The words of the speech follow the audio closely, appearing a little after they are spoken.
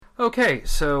Okay,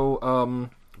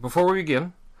 so before we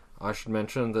begin, I should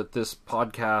mention that this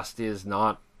podcast is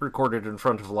not recorded in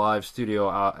front of live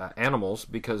studio animals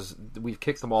because we've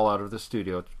kicked them all out of the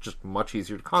studio. It's just much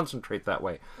easier to concentrate that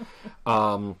way.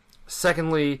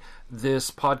 Secondly,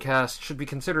 this podcast should be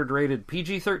considered rated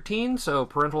PG-13, so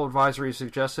parental advisory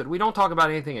suggested. We don't talk about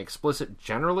anything explicit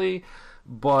generally,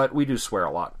 but we do swear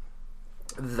a lot.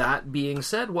 That being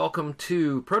said, welcome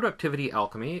to Productivity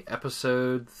Alchemy,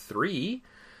 Episode 3.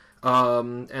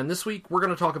 And this week we're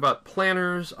going to talk about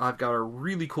planners. I've got a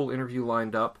really cool interview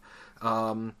lined up.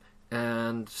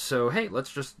 And so, hey,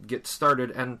 let's just get started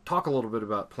and talk a little bit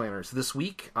about planners. This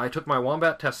week, I took my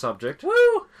Wombat test subject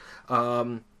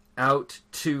out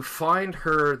to find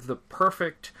her the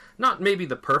perfect, not maybe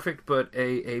the perfect, but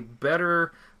a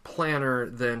better planner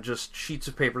than just sheets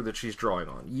of paper that she's drawing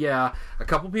on. Yeah, a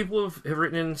couple people have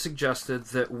written in and suggested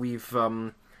that we've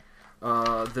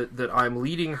that I'm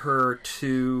leading her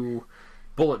to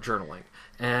bullet journaling,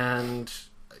 and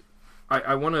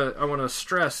I want to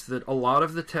stress that a lot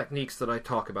of the techniques that I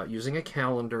talk about, using a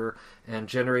calendar and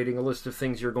generating a list of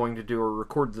things you're going to do or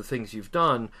record the things you've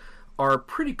done, are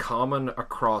pretty common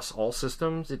across all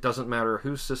systems. It doesn't matter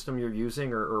whose system you're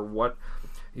using or what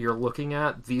you're looking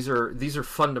at. These are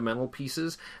fundamental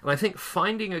pieces, and I think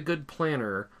finding a good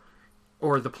planner,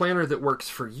 or the planner that works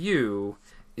for you,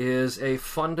 is a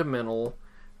fundamental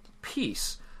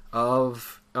piece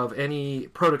of any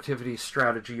productivity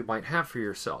strategy you might have for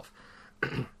yourself.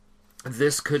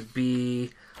 This could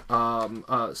be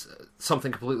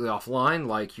something completely offline,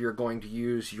 like you're going to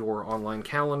use your online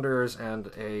calendars and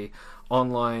a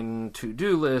online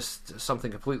to-do list,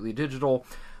 something completely digital.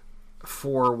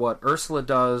 For what Ursula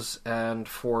does, and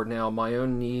for now my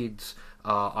own needs,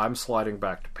 I'm sliding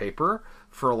back to paper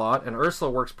for a lot, and Ursula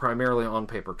works primarily on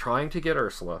paper. Trying to get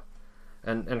Ursula,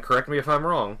 and correct me if I'm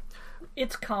wrong,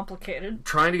 it's complicated.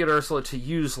 Trying to get Ursula to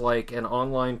use like an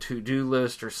online to-do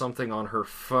list or something on her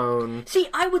phone. See,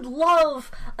 I would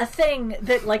love a thing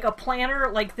that, like a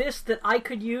planner like this, that I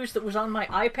could use that was on my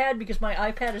iPad, because my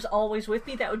iPad is always with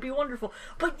me. That would be wonderful.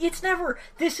 But it's never,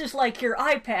 this is like your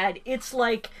iPad. It's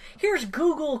like, here's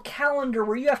Google Calendar,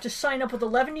 where you have to sign up with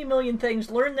 11 million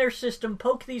things, learn their system,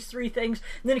 poke these 3 things,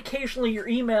 and then occasionally your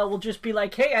email will just be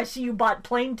like, hey, I see you bought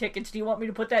plane tickets. Do you want me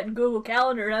to put that in Google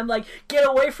Calendar? And I'm like, get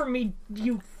away from me,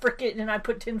 you frickin', and I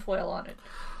put tinfoil on it.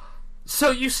 So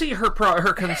you see her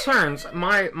concerns.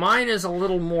 Mine is a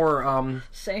little more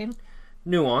sane,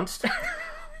 nuanced,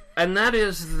 and that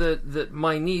is that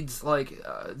my needs, like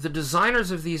the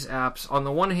designers of these apps, on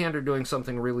the one hand, are doing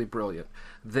something really brilliant.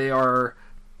 They are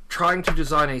trying to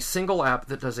design a single app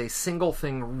that does a single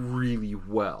thing really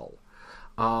well.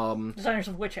 Designers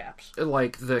of which apps?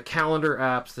 Like the calendar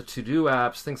apps, the to-do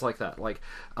apps, things like that. Like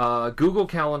Google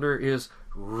Calendar is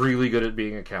really good at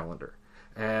being a calendar,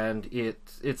 and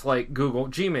it's like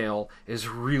Gmail is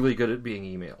really good at being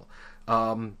email.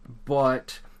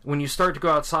 But when you start to go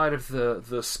outside of the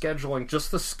scheduling,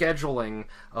 just the scheduling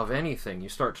of anything, you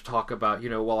start to talk about,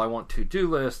 well, I want to-do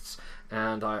lists,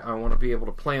 and I want to be able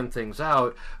to plan things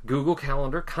out. Google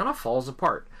Calendar kind of falls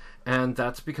apart. And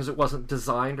that's because it wasn't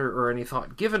designed or any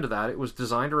thought given to that. It was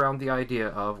designed around the idea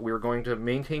of, we're going to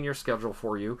maintain your schedule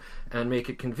for you and make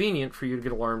it convenient for you to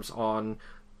get alarms on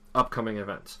upcoming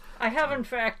events. I have, in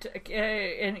fact,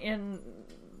 in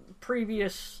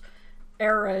previous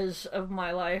eras of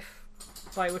my life,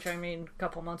 by which I mean a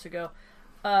couple months ago,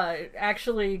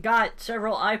 actually got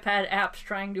several iPad apps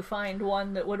trying to find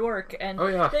one that would work, and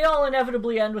they all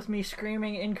inevitably end with me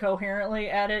screaming incoherently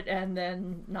at it and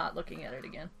then not looking at it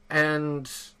again. And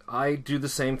I do the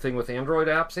same thing with Android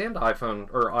apps and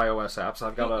iPhone or iOS apps.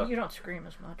 I've got You don't scream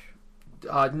as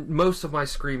much. Most of my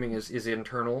screaming is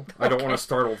internal. I don't want to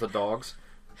startle the dogs.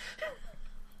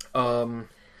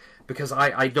 Because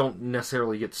I don't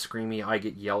necessarily get screamy, I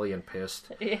get yelly and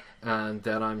pissed. Yeah. And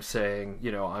then I'm saying,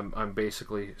 I'm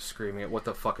basically screaming at, what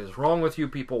the fuck is wrong with you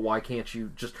people? Why can't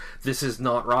you just, this is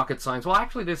not rocket science. Well,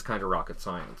 actually, it is kind of rocket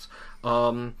science.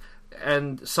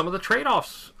 And some of the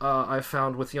trade-offs I've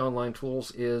found with the online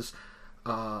tools is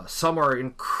some are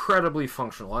incredibly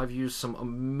functional. I've used some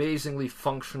amazingly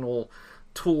functional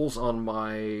tools on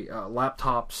my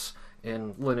laptops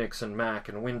in Linux and Mac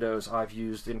and Windows. I've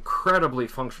used incredibly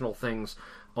functional things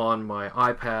on my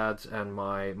iPads and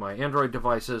my Android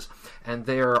devices, and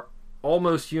they are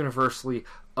almost universally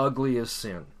ugly as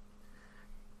sin.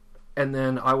 And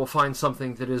then I will find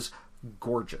something that is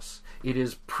gorgeous. It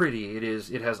is pretty.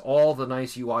 It has all the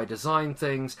nice UI design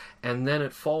things, and then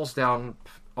it falls down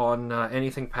on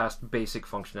anything past basic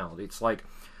functionality. It's like,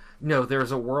 no,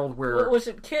 there's a world where... Was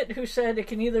it Kit who said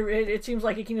it seems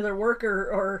like it can either work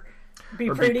or Be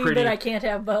pretty, but I can't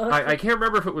have both. I can't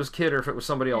remember if it was Kid or if it was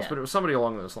somebody else, Yeah. but it was somebody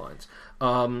along those lines.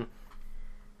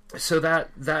 So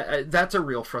that's a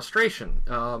real frustration.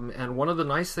 And one of the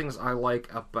nice things I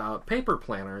like about paper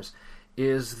planners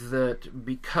is that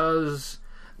because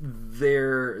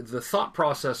the thought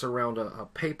process around a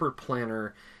paper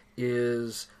planner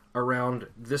is around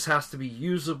this has to be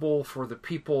usable for the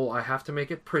people. I have to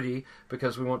make it pretty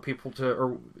because we want people to,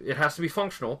 or it has to be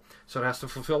functional, so it has to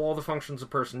fulfill all the functions a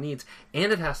person needs,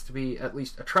 and it has to be at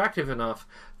least attractive enough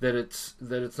that it's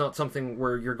not something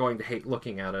where you're going to hate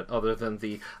looking at it, other than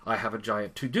I have a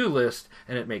giant to-do list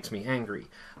and it makes me angry.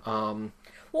 Well,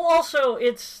 also,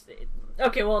 it's...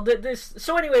 Okay, well,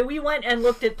 so anyway, we went and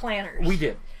looked at planners. We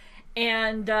did.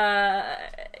 And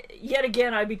yet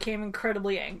again, I became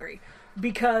incredibly angry.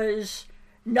 Because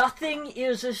nothing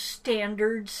is a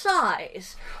standard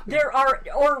size. There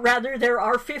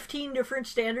are 15 different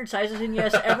standard sizes, and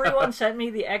yes, everyone sent me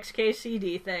the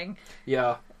XKCD thing.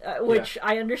 Yeah. Which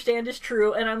I understand is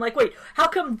true, and I'm like, wait, how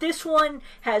come this one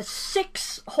has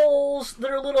 6 holes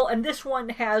that are little, and this one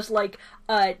has like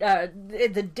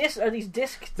the disc? Are these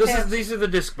disc? These are the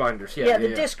disc binders. Yeah,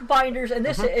 the disc binders, and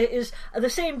this is the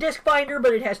same disc binder,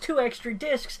 but it has 2 extra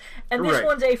discs, and this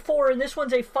one's a 4, and this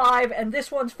one's a 5, and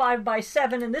this one's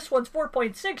 5x7, and this one's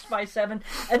 4.6x7,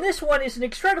 and this one is an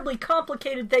incredibly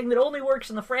complicated thing that only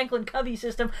works in the Franklin Covey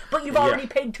system, but you've already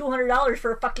paid $200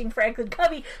 for a fucking Franklin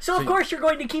Covey, so of course you're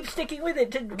going to keep sticking with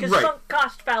it because sunk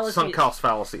cost fallacies. Sunk cost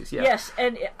fallacies, yeah. Yes,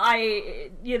 and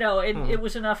it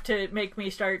was enough to make me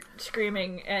start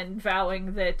screaming and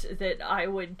vowing that I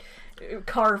would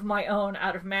carve my own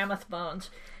out of mammoth bones.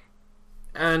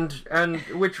 And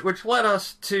which led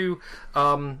us to,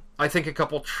 I think, a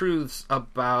couple truths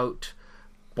about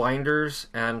binders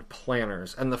and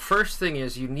planners. And the first thing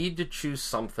is you need to choose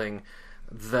something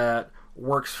that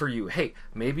works for you. Hey,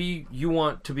 maybe you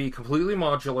want to be completely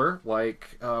modular,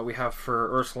 like we have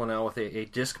for Ursula now with a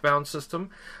disc-bound system,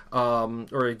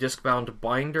 or a disc-bound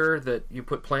binder that you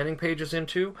put planning pages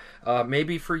into.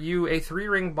 Maybe for you, a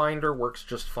 3-ring binder works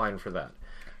just fine for that.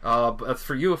 But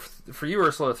for you,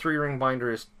 Ursula, a 3-ring binder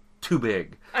is too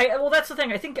big. Well, that's the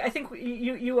thing. I think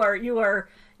you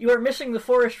are missing the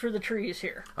forest for the trees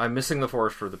here. I'm missing the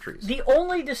forest for the trees. The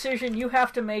only decision you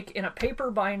have to make in a paper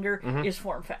binder is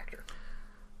form factor.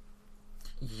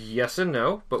 Yes and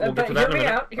no, but we'll get to that in a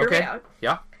minute. Hear me out.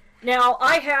 Yeah. Now,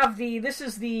 I have this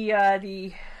is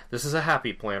This is a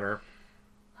happy planner.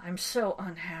 I'm so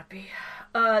unhappy.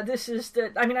 This is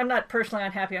I'm not personally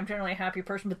unhappy, I'm generally a happy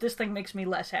person, but this thing makes me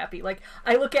less happy. Like,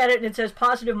 I look at it and it says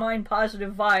positive mind,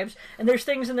 positive vibes, and there's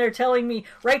things in there telling me,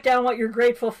 write down what you're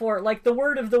grateful for. Like, the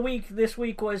word of the week this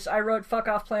week was, I wrote, fuck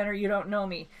off planner, you don't know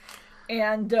me.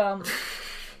 And,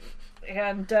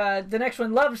 and the next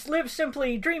one, live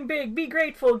simply, dream big, be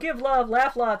grateful, give love,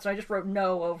 laugh lots. And I just wrote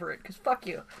no over it, because fuck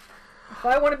you. If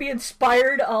I want to be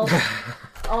inspired, I'll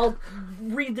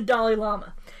read the Dalai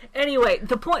Lama. Anyway,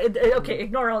 the point... Okay,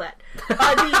 ignore all that.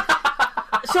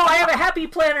 So I have a Happy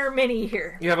Planner Mini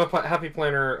here. You have a Happy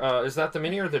Planner... is that the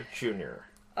Mini or the Junior?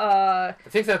 I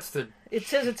think that's the... It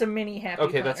says it's a Mini Happy Planner.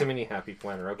 Okay, that's a Mini Happy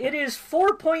Planner. Okay. It is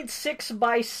 4.6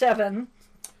 by 7.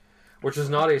 Which is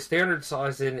not a standard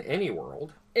size in any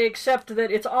world. Except that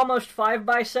it's almost 5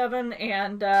 by 7,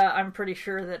 and I'm pretty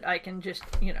sure that I can just,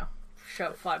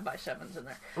 shove 5 by 7s in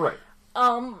there. Right.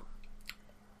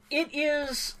 It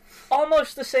is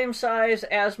almost the same size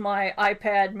as my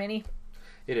iPad mini.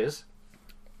 It is.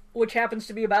 Which happens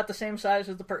to be about the same size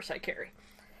as the purse I carry.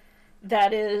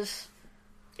 That is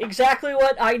exactly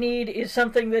what I need, is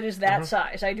something that is that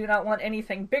size. I do not want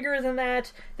anything bigger than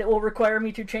that will require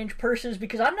me to change purses,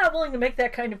 because I'm not willing to make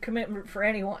that kind of commitment for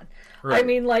anyone. Right. I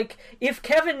mean, like, if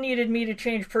Kevin needed me to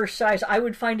change purse size, I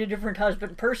would find a different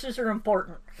husband. Purses are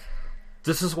important.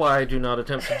 This is why I do not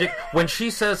attempt to... When she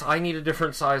says, I need a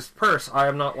different sized purse, I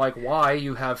am not like, why?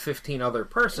 You have 15 other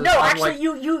purses. No, I'm actually,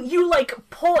 like, you like,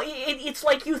 pull... It's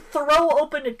like you throw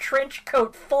open a trench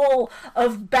coat full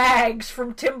of bags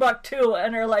from Timbuktu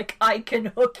and are like, I can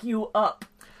hook you up.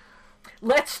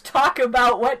 Let's talk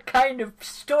about what kind of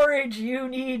storage you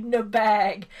need in a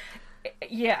bag.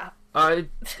 Yeah.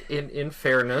 In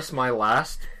fairness, my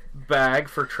last bag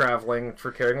for traveling,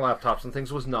 for carrying laptops and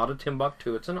things, was not a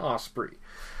Timbuktu, it's an Osprey.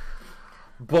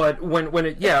 But when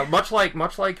it, much like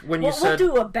when you said...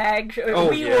 We'll do a bag show.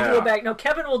 Will do a bag... No,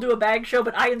 Kevin will do a bag show,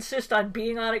 but I insist on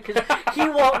being on it, because he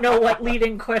won't know what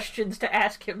leading questions to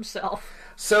ask himself.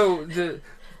 So,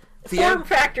 form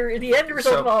factor, the end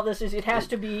result of all this is it has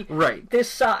to be this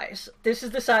size. This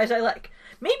is the size I like.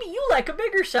 Maybe you like a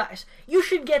bigger size. You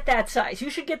should get that size. You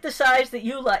should get the size that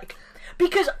you like.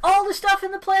 Because all the stuff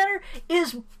in the planner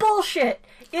is bullshit.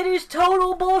 It is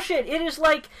total bullshit. It is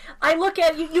like, I look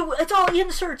at you, it's all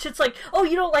inserts. It's like, oh,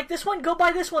 you don't like this one? Go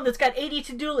buy this one that's got 80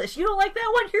 to-do lists. You don't like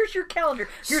that one? Here's your calendar.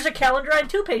 Here's a calendar on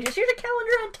 2 pages. Here's a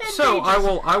calendar on 10 pages. So I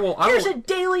will. Here's a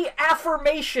daily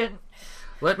affirmation.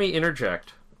 Let me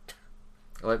interject.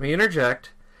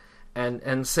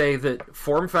 And say that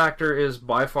form factor is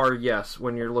by far, yes,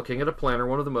 when you're looking at a planner,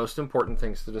 one of the most important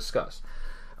things to discuss.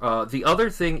 The other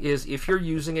thing is, if you're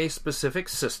using a specific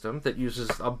system that uses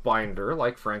a binder,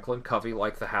 like Franklin Covey,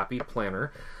 like the Happy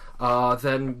Planner,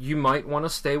 then you might want to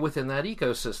stay within that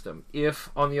ecosystem.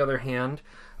 If, on the other hand,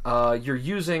 you're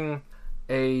using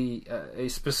a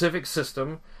specific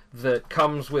system that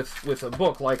comes with a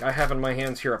book, like I have in my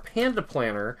hands here, a Panda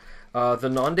Planner, the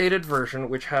non-dated version,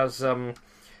 which has...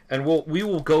 and we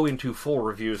will go into full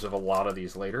reviews of a lot of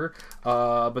these later.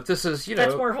 But this is,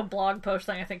 That's more of a blog post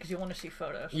thing, I think, because you want to see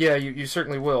photos. Yeah, you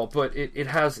certainly will. But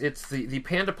the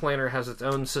Panda Planner has its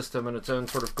own system and its own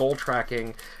sort of goal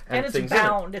tracking and it's things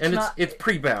bound. in it. It's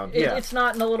pre-bound, yeah. It's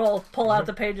not in a little pull out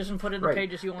the pages and put in the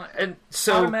pages you want. And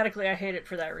so automatically I hate it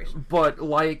for that reason. But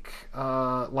like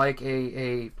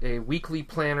a weekly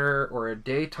planner or a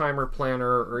day timer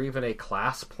planner or even a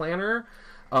class planner,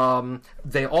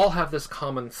 they all have this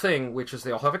common thing, which is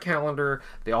they all have a calendar,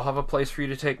 they all have a place for you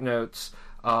to take notes.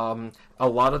 A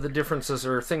lot of the differences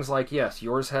are things like, yes,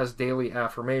 yours has daily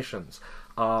affirmations.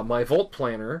 My Volt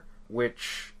planner,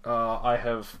 which I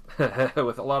have,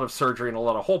 with a lot of surgery and a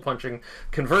lot of hole punching,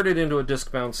 converted into a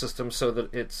disc-bound system so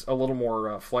that it's a little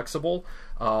more flexible.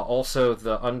 Also,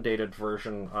 the undated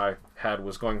version I had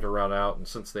was going to run out, and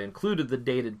since they included the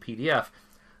dated PDF,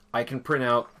 I can print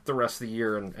out the rest of the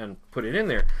year and put it in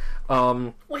there.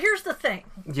 Well, here's the thing.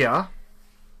 Yeah?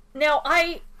 Now,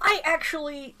 I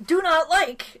actually do not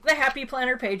like the Happy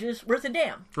Planner pages worth a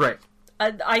damn. Right.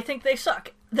 I think they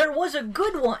suck. There was a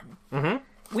good one. Mm-hmm.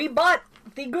 We bought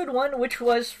the good one, which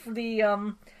was for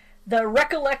the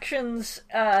Recollections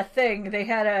thing. They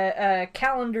had a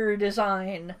calendar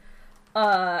design.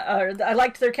 I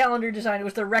liked their calendar design. It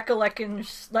was the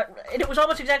Recollections. It was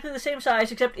almost exactly the same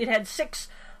size, except it had 6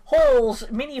 holes,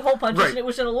 mini hole punches, and it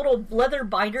was in a little leather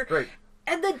binder. Right.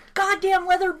 And the goddamn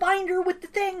leather binder with the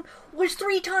thing was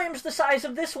 3 times the size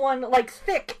of this one, like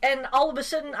thick. And all of a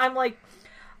sudden, I'm like,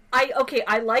 I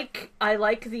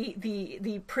like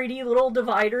the pretty little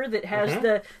divider that has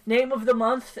the name of the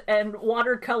month and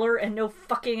watercolor and no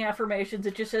fucking affirmations.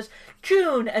 It just says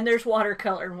June and there's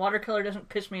watercolor, and watercolor doesn't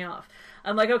piss me off.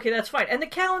 I'm like, okay, that's fine. And the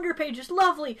calendar page is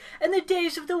lovely, and the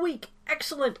days of the week,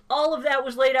 excellent. All of that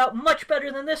was laid out much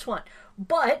better than this one.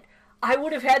 But I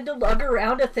would have had to lug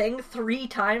around a thing 3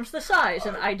 times the size,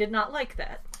 and I did not like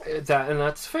that. And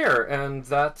that's fair, and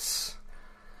that's...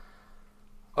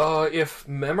 if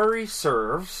memory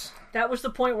serves... That was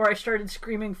the point where I started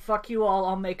screaming, fuck you all,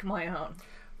 I'll make my own.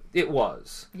 It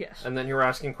was. Yes. And then you were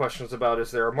asking questions about, is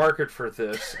there a market for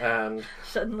this? And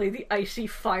suddenly the icy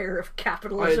fire of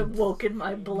capitalism woke in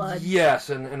my blood. Yes,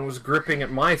 and was gripping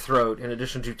at my throat. In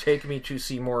addition to take me to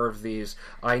see more of these,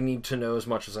 I need to know as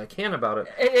much as I can about it.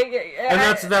 And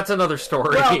that's another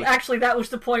story. Well, actually, that was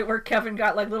the point where Kevin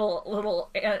got like little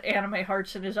anime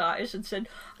hearts in his eyes and said,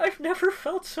 I've never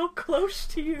felt so close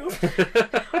to you.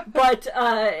 But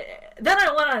then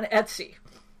I went on Etsy.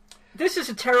 This is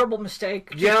a terrible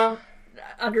mistake. Yeah.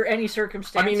 Under any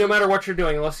circumstances. I mean, no matter what you're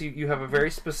doing, unless you have a very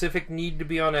specific need to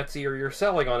be on Etsy or you're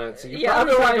selling on Etsy.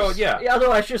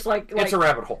 Otherwise, just like... It's a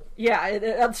rabbit hole.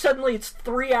 Yeah, suddenly it's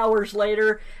 3 hours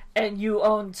later and you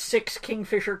own 6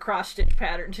 Kingfisher cross-stitch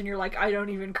patterns and you're like, I don't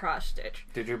even cross-stitch.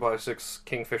 Did you buy 6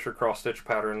 Kingfisher cross-stitch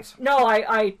patterns? No,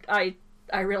 I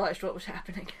realized what was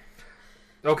happening.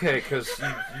 Okay, because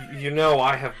you know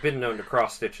I have been known to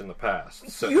cross-stitch in the past.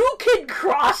 So. You can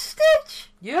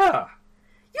cross-stitch? Yeah.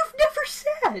 You've never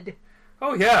said.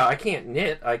 Oh yeah, I can't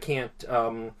knit. I can't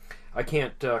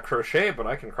crochet, but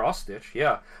I can cross-stitch.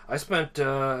 Yeah, I spent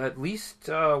at least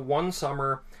one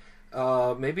summer,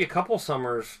 maybe a couple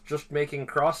summers, just making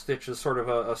cross-stitch as sort of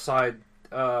a side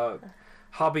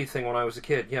hobby thing when I was a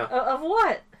kid. Yeah. Of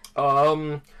what?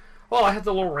 Well, I had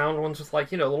the little round ones with,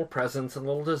 like, little presents and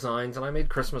little designs, and I made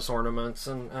Christmas ornaments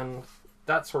and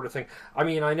that sort of thing. I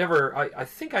mean, I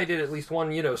think I did at least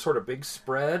one, sort of big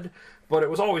spread, but it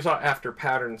was always after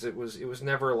patterns. It was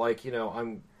never like,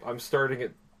 I'm starting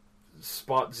at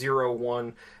spot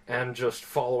 01 and just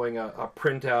following a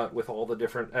printout with all the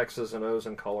different X's and O's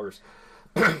and colors.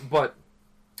 But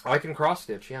I can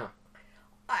cross-stitch, yeah.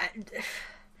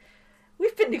 We've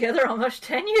we've been together almost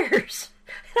 10 years.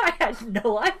 I had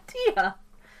no idea.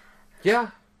 Yeah.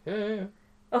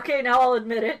 Okay, now I'll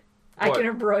admit it. I can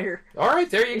embroider. All right,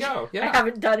 there you go. Yeah. I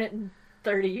haven't done it in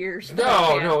 30 years.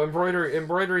 No,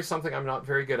 embroidery is something I'm not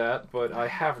very good at, but I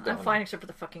have done. I'm fine except for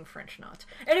the fucking French knots.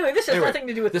 Anyway, this has nothing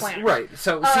to do with planners. Right,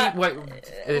 so see, what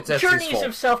it's Etsy's Journeys fault.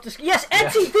 of self-discovery. Yes,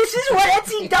 Etsy! This is what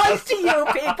Etsy does to you,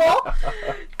 people!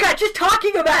 God, just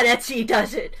talking about Etsy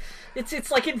does it.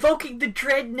 It's like invoking the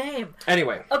dread name.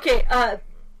 Anyway. Okay,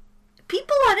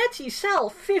 people on Etsy sell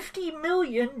 50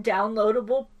 million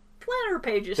downloadable planner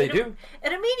pages. They do.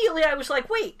 And immediately I was like,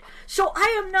 wait, so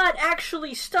I am not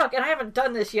actually stuck, and I haven't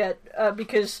done this yet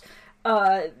because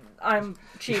I'm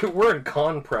cheap. We're in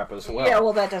con prep as well. Yeah,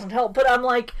 well, that doesn't help. But I'm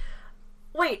like,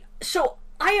 wait, so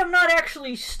I am not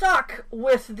actually stuck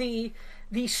with the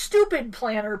stupid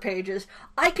planner pages.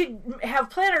 I could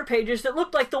have planner pages that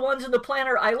look like the ones in the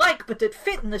planner I like, but that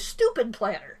fit in the stupid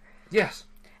planner. Yes.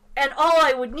 And all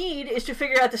I would need is to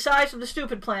figure out the size of the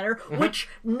stupid planner, which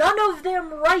none of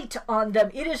them write on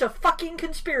them. It is a fucking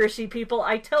conspiracy, people,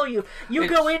 I tell you. You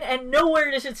go in and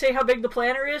nowhere does it say how big the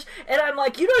planner is, and I'm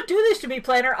like, you don't do this to me,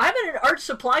 planner. I'm in an art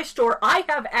supply store. I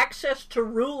have access to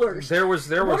rulers. There was.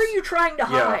 What are you trying to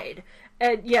hide?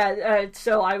 And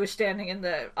so I was standing in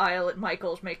the aisle at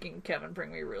Michael's making Kevin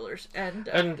bring me rulers.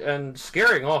 And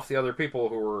scaring off the other people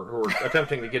who were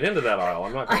attempting to get into that aisle.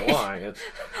 I'm not going to lie.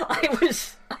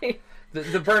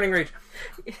 The burning rage.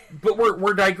 But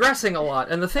we're digressing a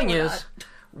lot. And the thing is,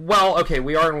 well, okay,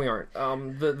 we are and we aren't.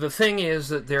 The thing is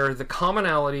that there are the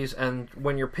commonalities, and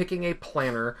when you're picking a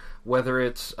planner, whether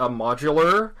it's a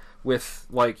modular with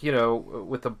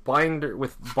with a binder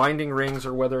with binding rings,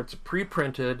 or whether it's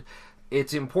pre-printed,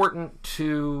 it's important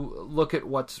to look at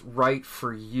what's right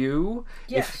for you.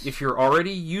 Yes. If you're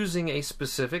already using a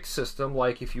specific system,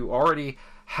 like if you already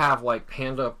have like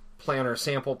Panda Planner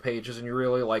sample pages and you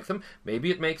really like them, maybe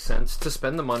it makes sense to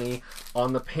spend the money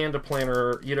on the Panda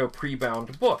Planner,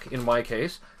 pre-bound book. In my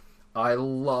case, I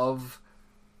love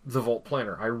the Volt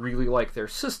Planner. I really like their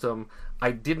system.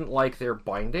 I didn't like their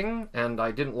binding, and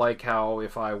I didn't like how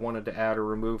if I wanted to add or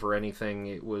remove or anything,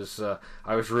 it was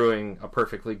I was ruining a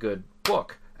perfectly good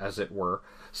book, as it were.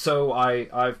 So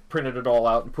I've printed it all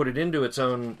out and put it into its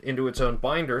own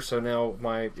binder. So now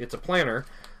it's a planner.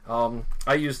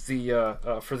 I used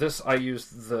for this I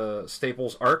used the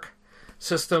Staples Arc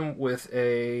system with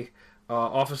a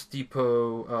Office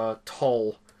Depot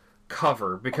Tull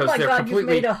cover, because they're completely.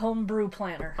 You've made a homebrew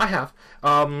planner. I have,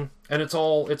 and it's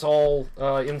all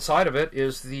inside of it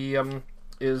is the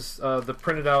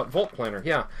printed out Volt planner.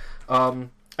 Yeah, and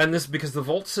this because the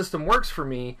Volt system works for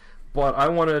me, but I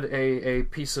wanted a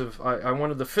piece of I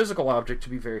wanted the physical object to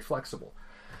be very flexible.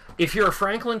 If you're a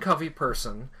Franklin Covey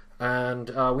person, and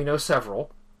we know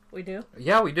several. We do?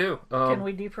 Yeah, we do. Can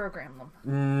we deprogram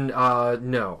them?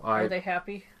 No. Are they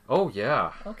happy? Oh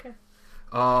yeah. Okay.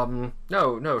 No.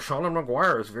 Shauna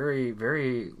McGuire is very,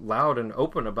 very loud and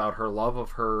open about her love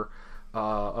of her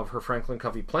Franklin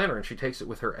Covey planner, and she takes it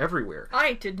with her everywhere.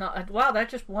 I did not. Wow, that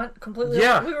just went completely.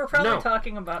 Yeah, we were probably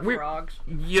talking about frogs.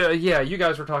 Yeah. You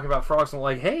guys were talking about frogs, and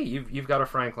like, hey, you've got a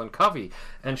Franklin Covey,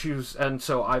 and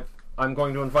so I'm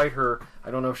going to invite her. I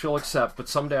don't know if she'll accept, but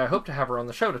someday I hope to have her on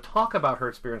the show to talk about her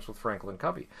experience with Franklin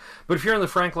Covey. But if you're in the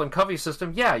Franklin Covey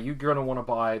system, yeah, you're going to want to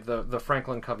buy the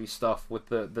Franklin Covey stuff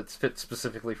that's fit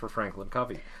specifically for Franklin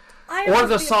Covey. Or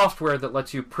the software that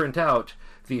lets you print out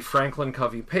the Franklin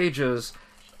Covey pages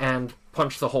and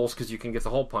punch the holes, because you can get the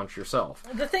hole punch yourself.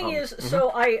 The thing is,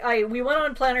 so we went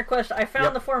on Planner Quest. I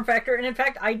found the form factor, and in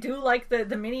fact, I do like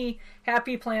the mini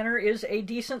Happy Planner is a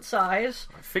decent size.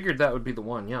 I figured that would be the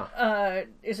one. Yeah.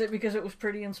 Is it because it was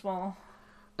pretty and small?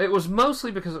 It was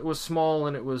mostly because it was small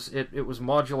and it was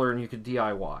modular and you could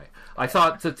DIY. I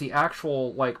thought that the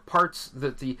actual parts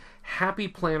that the Happy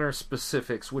Planner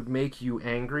specifics would make you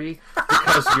angry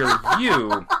because you're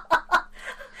you.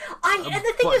 And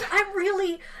the thing is, I'm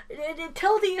really...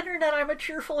 Tell the internet I'm a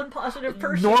cheerful and positive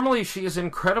person. Normally, she is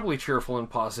incredibly cheerful and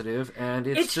positive, and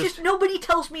it's just nobody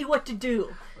tells me what to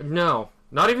do. No,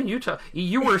 not even you.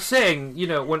 You were saying,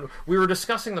 when we were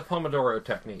discussing the Pomodoro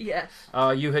technique. Yes.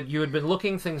 You had been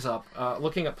looking things up,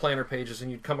 looking at planner pages,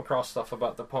 and you'd come across stuff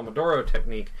about the Pomodoro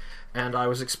technique, and I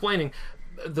was explaining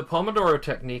the Pomodoro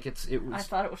technique. I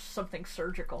thought it was something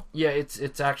surgical. Yeah,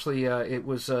 it's actually it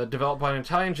was developed by an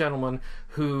Italian gentleman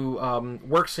who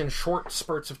works in short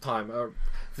spurts of time.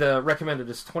 The recommended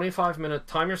is 25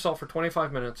 minutes. Time yourself for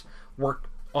 25 minutes. Work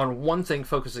on one thing.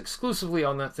 Focus exclusively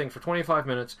on that thing for 25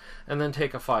 minutes, and then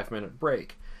take a 5-minute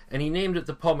break. And he named it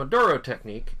the Pomodoro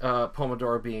technique.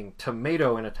 Pomodoro being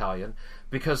tomato in Italian,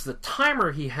 because the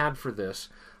timer he had for this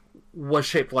was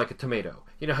shaped like a tomato.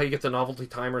 You know how you get the novelty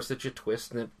timers that you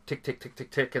twist and then tick, tick, tick,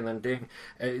 tick, tick, and then ding.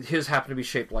 His happened to be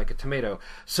shaped like a tomato.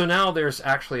 So now there's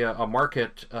actually a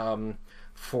market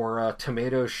for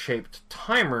tomato-shaped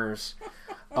timers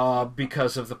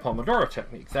because of the Pomodoro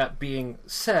technique. That being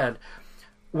said,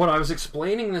 when I was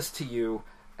explaining this to you,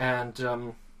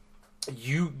 and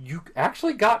you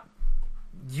actually got...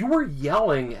 You were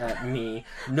yelling at me.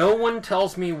 No one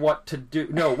tells me what to do.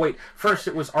 No, wait. First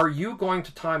it was, are you going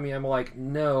to time me? I'm like,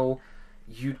 no,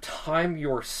 you time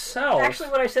yourself. Actually,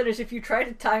 what I said is, if you try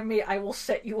to time me, I will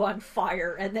set you on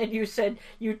fire. And then you said,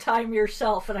 you time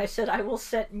yourself. And I said, I will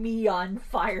set me on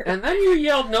fire. And then you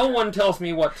yelled, no one tells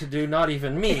me what to do, not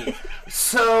even me.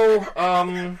 So,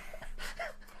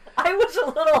 I was a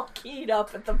little keyed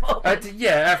up at the moment.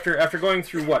 After going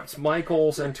through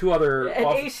Michaels and two other... And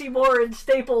AC Moore and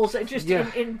Staples, and just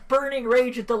in burning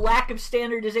rage at the lack of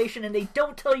standardization, and they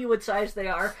don't tell you what size they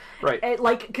are. Right. And,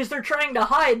 because they're trying to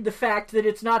hide the fact that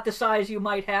it's not the size you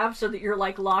might have, so that you're,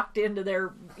 locked into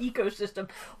their ecosystem.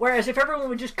 Whereas if everyone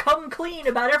would just come clean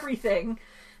about everything,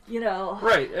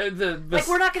 Right.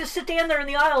 we're not going to sit down there in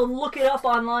the aisle and look it up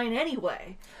online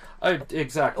anyway.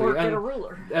 Exactly. Or get a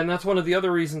ruler. And that's one of the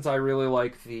other reasons I really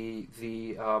like the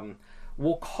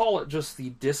we'll call it just the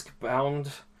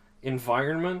disc-bound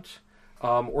environment,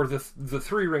 or the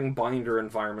three-ring binder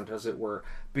environment, as it were,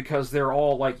 because they're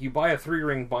all, you buy a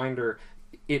three-ring binder,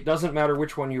 it doesn't matter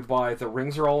which one you buy, the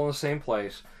rings are all in the same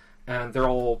place, and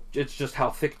it's just how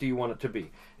thick do you want it to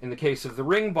be. In the case of the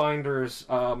ring binders...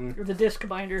 or the disc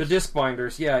binders. The disc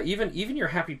binders, yeah. Even your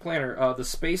Happy Planner, the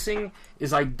spacing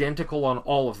is identical on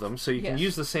all of them, so you can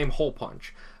use the same hole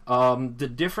punch.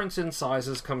 The difference in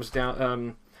sizes comes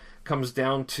down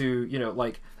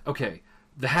to, okay,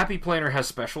 the Happy Planner has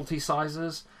specialty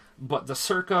sizes, but the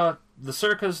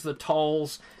Circas, the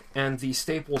Tulls, and the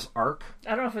Staples Arc...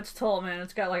 I don't know if it's Tull, man.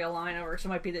 It's got, a line over it, so it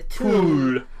might be the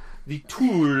Tool. The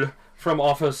Tool from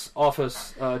Office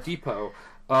Depot...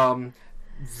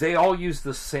 they all use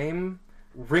the same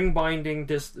ring binding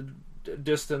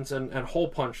distance and hole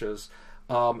punches,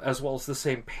 as well as the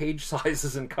same page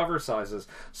sizes and cover sizes.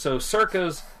 So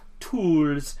Circas,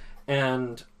 Tools,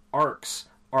 and Arcs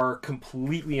are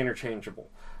completely interchangeable.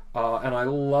 And I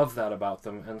love that about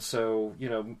them. And so,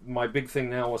 my big thing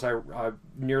now was I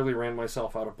nearly ran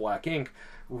myself out of black ink,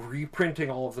 reprinting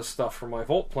all of the stuff from my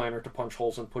Volt Planner to punch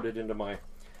holes and put it into my...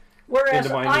 Whereas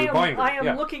I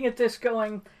am looking at this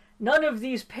going, none of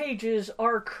these pages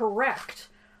are correct.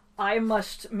 I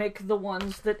must make the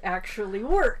ones that actually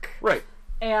work. Right.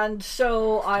 And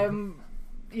so I'm,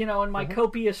 in my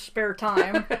copious spare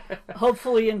time,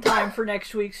 hopefully in time for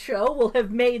next week's show, will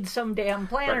have made some damn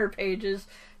planner pages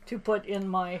to put in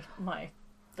my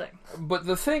thing. But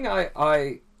the thing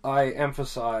I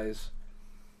emphasize,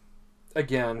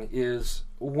 again, is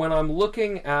when I'm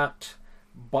looking at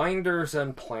binders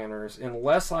and planners,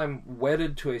 unless I'm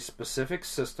wedded to a specific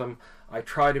system, I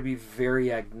try to be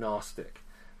very agnostic,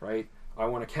 right? I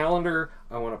want a calendar,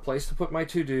 I want a place to put my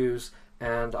to-dos,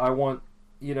 and I want,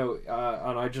 and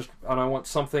I want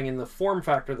something in the form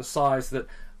factor, the size that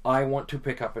I want to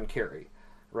pick up and carry,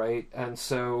 right? And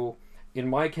so, in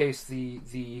my case,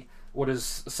 the what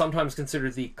is sometimes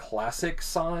considered the classic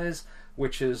size,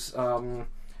 which is an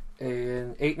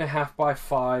 8.5 by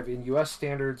 5 in U.S.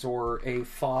 standards, or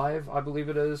A5, I believe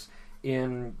it is,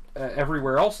 in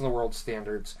everywhere else in the world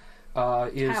standards,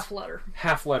 is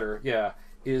half letter, yeah,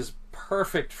 is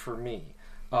perfect for me.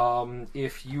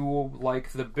 If you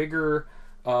like the bigger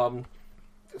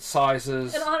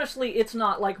sizes, and honestly, it's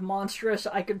not monstrous.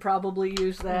 I could probably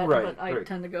use that, but I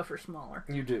tend to go for smaller.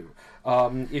 You do.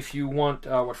 If you want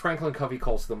what Franklin Covey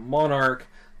calls the Monarch,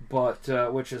 but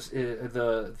which is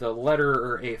the letter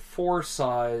or A4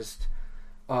 sized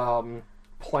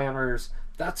planners,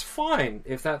 that's fine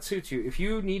if that suits you. If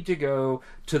you need to go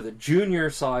to the junior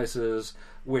sizes,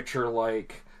 which are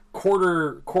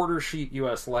quarter sheet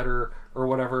US letter or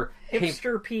whatever,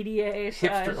 hipster PDA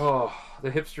size. The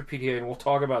hipster PDA, and we'll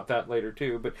talk about that later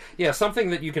too. But yeah,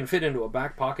 something that you can fit into a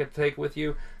back pocket to take with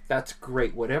you, that's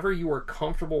great. Whatever you are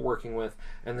comfortable working with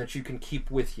and that you can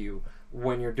keep with you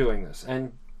when you're doing this.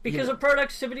 And because a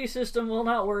productivity system will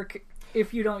not work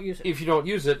if you don't use it. If you don't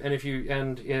use it, and it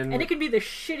can be the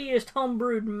shittiest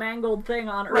homebrewed mangled thing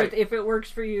on earth. If it works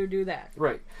for you, do that.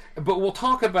 Right. But we'll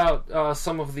talk about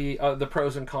some of the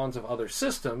pros and cons of other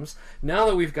systems now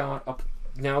that we've covered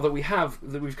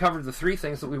the three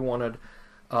things that we wanted.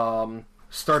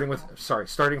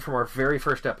 Starting from our very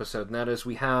first episode, and that is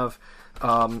we have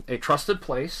a trusted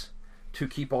place to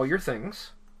keep all your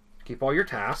things, keep all your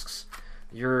tasks.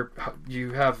 You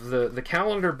have the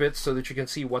calendar bits so that you can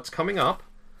see what's coming up,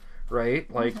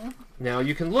 right? Like, now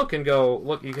you can look and go,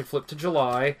 look, you can flip to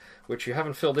July, which you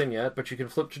haven't filled in yet, but you can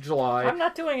flip to July. I'm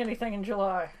not doing anything in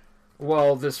July.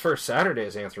 Well, this first Saturday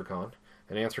is Anthrocon,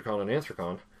 and Anthrocon and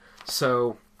Anthrocon.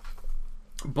 So,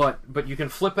 but you can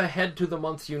flip ahead to the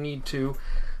months you need to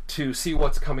see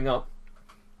what's coming up,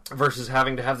 versus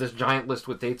having to have this giant list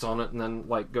with dates on it and then,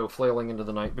 like, go flailing into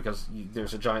the night because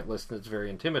there's a giant list and it's very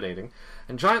intimidating.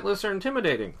 And giant lists are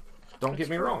intimidating. Don't get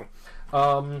me wrong.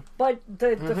 But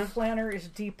the planner is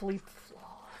deeply flawed.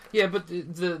 Yeah, but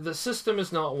the system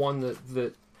is not one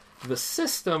that the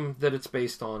system that it's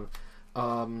based on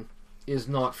is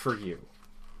not for you,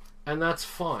 and that's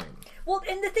fine. Well,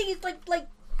 and the thing is, like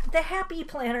the happy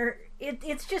planner,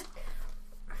 it's just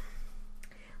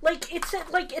like it's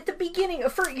at the beginning.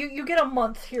 You get a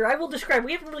month here. I will describe.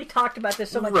 We haven't really talked about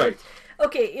this so much. Right.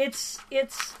 Okay, it's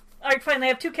all right. Fine. They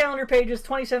have 2 calendar pages,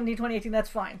 2017, 2018. That's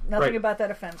fine. Nothing about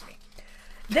that offends me.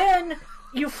 Then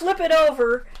you flip it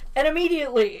over, and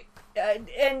immediately,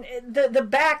 and the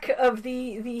back of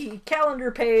the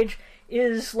calendar page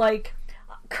is like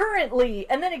currently,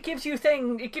 and then it gives you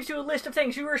a list of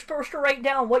things you are supposed to write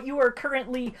down what you are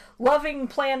currently loving,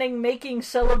 planning, making,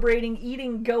 celebrating,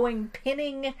 eating, going,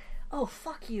 pinning. Oh,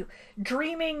 fuck you.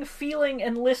 Dreaming, feeling,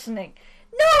 and listening.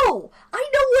 No! I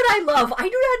know what I love. I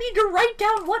do not need to write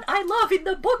down what I love in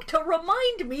the book to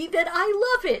remind me that I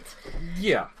love it.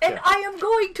 Yeah. And I am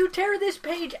going to tear this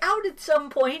page out at some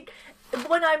point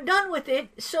when I'm done with it,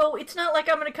 so it's not like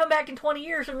I'm going to come back in 20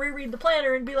 years and reread the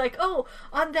planner and be like, oh,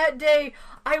 on that day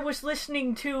I was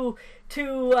listening to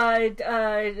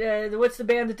what's the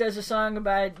band that does a song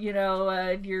about,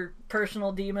 your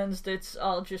personal demons that's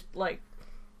all just like,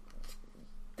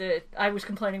 that I was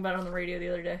complaining about on the radio the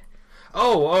other day.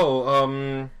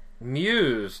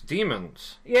 Muse,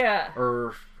 Demons. Yeah.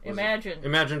 Or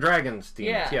Imagine Dragons,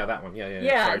 Demons. Yeah, that one.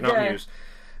 Yeah. Sorry, not Muse.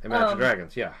 Imagine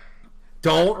Dragons, yeah.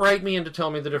 Don't write me in to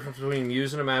tell me the difference between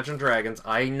Muse and Imagine Dragons.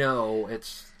 I know,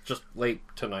 it's just late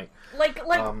tonight. Like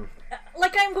I'm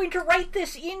going to write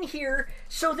this in here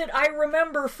so that I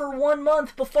remember for 1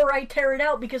 month before I tear it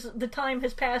out because the time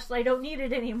has passed and I don't need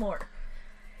it anymore.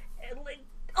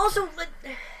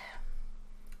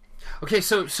 Okay,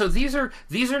 so these are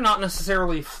not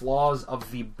necessarily flaws of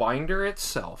the binder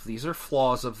itself. These are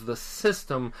flaws of the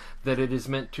system that it is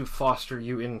meant to foster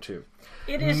you into.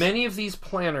 It is many of these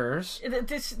planners.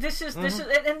 This is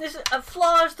a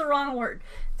flaw is the wrong word.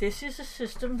 This is a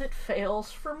system that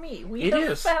fails for me. We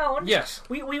found. Yes.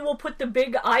 We will put the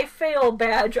big I fail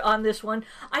badge on this one.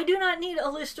 I do not need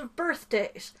a list of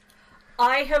birthdays.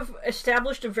 I have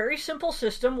established a very simple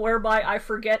system whereby I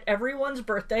forget everyone's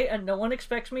birthday and no one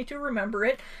expects me to remember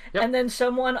it. Yep. And then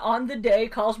someone on the day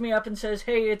calls me up and says,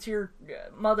 hey, it's your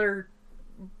mother,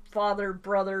 father,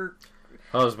 brother,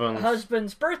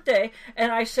 husband's birthday.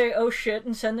 And I say, oh shit,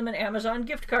 and send them an Amazon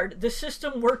gift card. The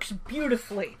system works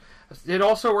beautifully. It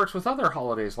also works with other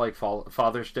holidays like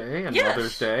Father's Day and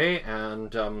Mother's Day,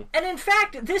 and in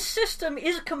fact, this system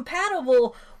is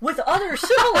compatible with other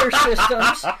similar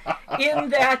systems. In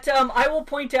that, I will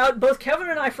point out, both Kevin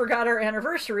and I forgot our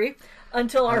anniversary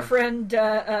until our friend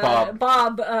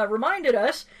Bob reminded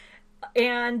us,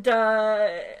 and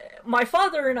my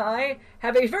father and I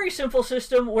have a very simple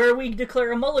system where we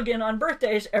declare a mulligan on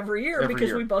birthdays every year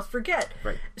because we both forget.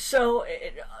 Right. So.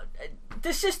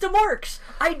 The system works.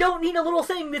 I don't need a little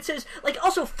thing that says,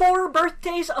 also 4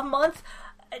 birthdays a month.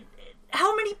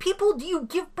 How many people do you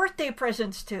give birthday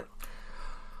presents to?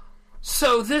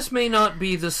 So this may not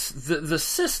be the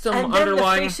system and then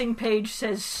underlying. The facing page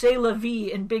says "C'est la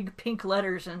vie" in big pink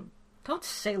letters, and don't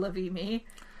 "C'est la vie" me.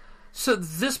 So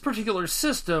this particular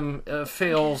system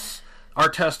fails our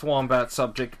test Wombat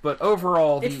subject, but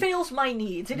overall it fails my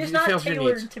needs. It is not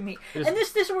tailored to me. And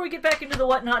this is where we get back into the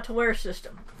what not to wear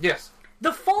system. Yes.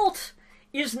 The fault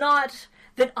is not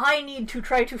that I need to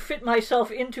try to fit myself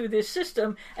into this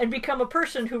system and become a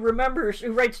person who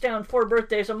writes down 4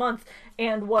 birthdays a month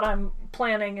and what I'm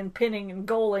planning and pinning and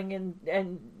goaling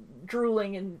and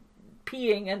drooling and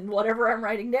peeing and whatever I'm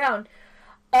writing down.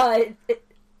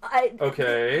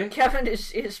 Okay. Kevin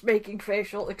is making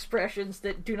facial expressions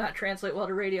that do not translate well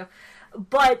to radio.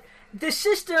 But the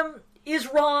system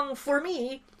is wrong for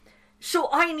me, so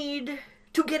I need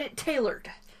to get it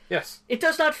tailored. Yes. It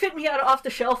does not fit me out off the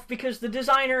shelf because the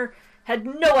designer had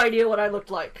no idea what I looked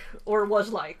like or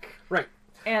was like. Right.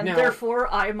 And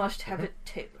therefore I must have it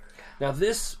tailored. Now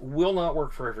this will not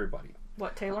work for everybody.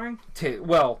 What, tailoring?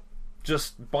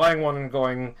 Just buying one and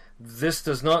going, this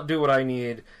does not do what I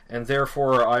need, and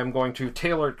therefore I'm going to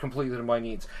tailor it completely to my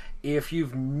needs. If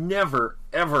you've never,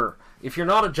 ever, if you're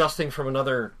not adjusting from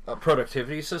another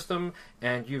productivity system,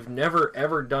 and you've never,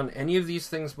 ever done any of these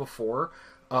things before,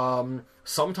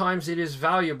 Sometimes it is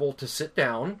valuable to sit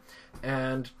down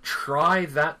and try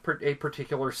a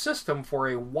particular system for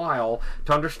a while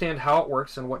to understand how it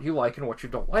works and what you like and what you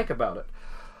don't like about it.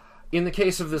 In the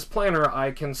case of this planner,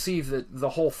 I can see that the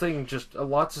whole thing, just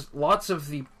lots of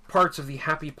the parts of the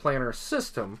Happy Planner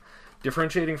system,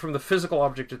 differentiating from the physical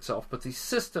object itself, but the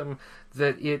system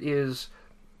that it is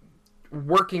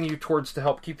working you towards to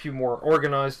help keep you more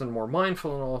organized and more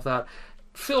mindful and all of that,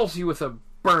 fills you with a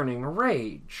burning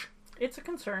rage. It's a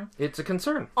concern. It's a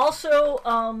concern.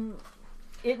 Also,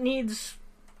 it needs,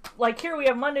 like here we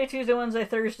have Monday, Tuesday, Wednesday,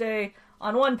 Thursday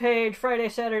on one page, Friday,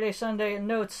 Saturday, Sunday, and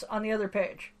notes on the other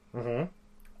page. Mm-hmm.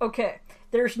 Okay,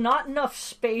 there's not enough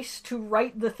space to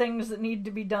write the things that need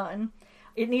to be done.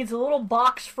 It needs a little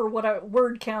box for what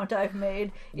word count I've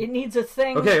made. It needs a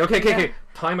thing... Okay.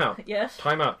 Time out. Yes?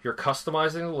 Time out. You're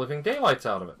customizing the living daylights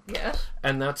out of it. Yes.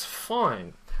 And that's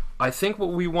fine. I think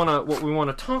what we want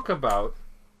to talk about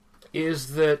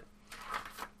is that,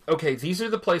 okay, these are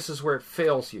the places where it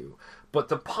fails you. But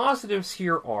the positives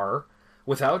here are,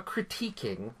 without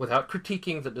critiquing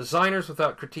the designers,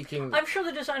 without critiquing... I'm sure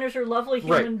the designers are lovely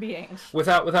human beings.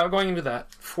 Without going into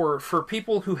that, for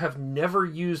people who have never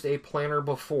used a planner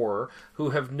before,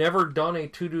 who have never done a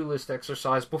to-do list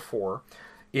exercise before,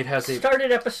 it has a... Start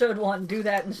at episode 1, do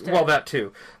that instead. Well, that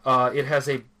too. It has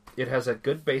a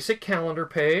good basic calendar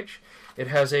page. It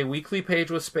has a weekly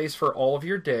page with space for all of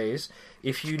your days.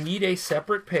 If you need a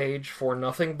separate page for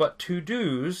nothing but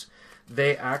to-dos,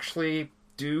 they actually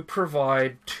do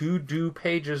provide to-do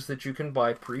pages that you can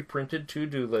buy, pre-printed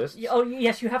to-do lists. Oh,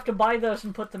 yes, you have to buy those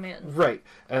and put them in. Right,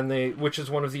 and which is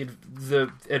one of the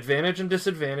advantage and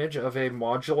disadvantage of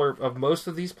of most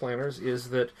of these planners is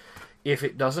that if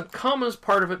it doesn't come as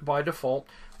part of it by default,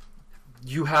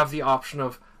 you have the option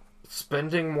of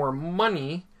spending more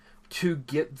money to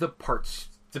get the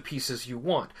pieces you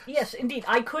want. Yes, indeed.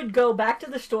 I could go back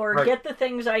to the store, get the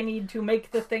things I need to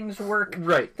make the things work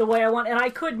the way I want, and I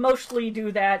could mostly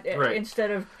do that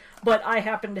instead of... But I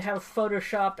happen to have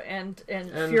Photoshop and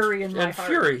Fury in my heart. And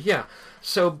Fury, yeah.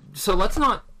 So let's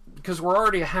not... Because we're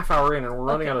already a half hour in and we're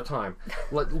running out of time.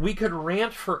 We could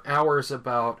rant for hours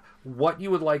about what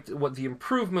you would like, what the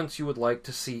improvements you would like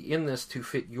to see in this to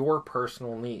fit your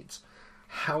personal needs.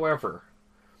 However,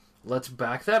 let's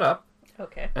back that up.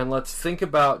 Okay. And let's think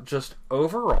about just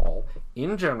overall,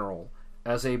 in general,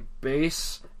 as a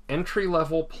base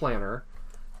entry-level planner.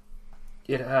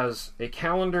 It has a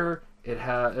calendar. It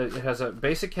has a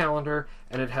basic calendar,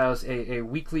 and it has a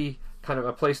weekly kind of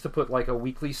a place to put like a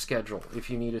weekly schedule. If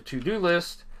you need a to-do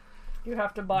list, you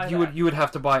have to buy. You would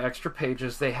have to buy extra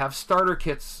pages. They have starter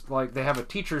kits, like they have a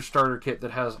teacher's starter kit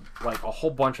that has like a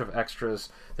whole bunch of extras.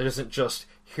 That isn't just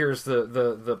here's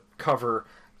the cover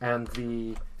and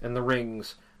the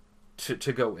rings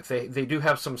to go with. They do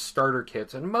have some starter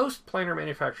kits, and most planner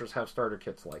manufacturers have starter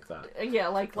kits like that. Yeah,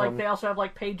 like they also have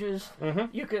like pages.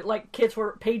 Mm-hmm. You could like kits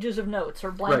where pages of notes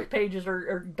or blank pages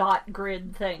or dot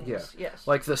grid things. Yeah. Yes.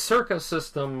 Like the Circa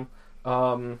system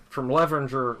from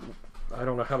Leveringer. I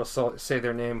don't know how to say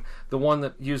their name. The one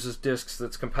that uses discs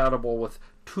that's compatible with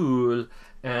Tool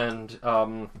and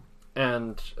Arc.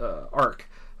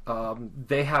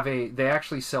 They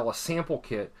actually sell a sample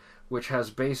kit which has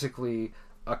basically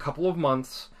a couple of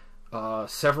months,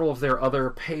 several of their other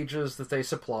pages that they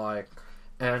supply,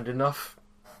 and enough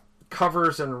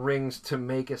covers and rings to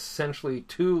make essentially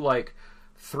 2 like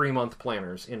 3-month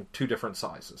planners in 2 different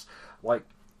sizes. Like,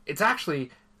 it's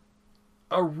actually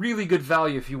a really good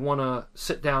value if you want to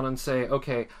sit down and say,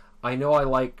 okay, I know I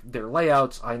like their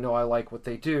layouts, I know I like what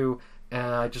they do,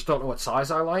 and I just don't know what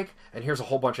size I like, and here's a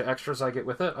whole bunch of extras I get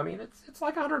with it. I mean, it's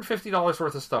like $150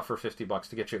 worth of stuff for $50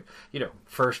 to get you,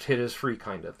 first hit is free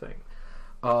kind of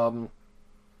thing.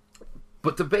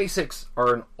 But the basics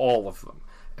are in all of them.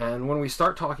 And when we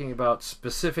start talking about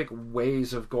specific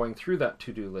ways of going through that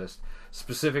to-do list,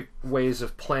 specific ways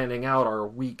of planning out our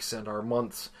weeks and our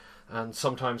months, and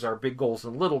sometimes our big goals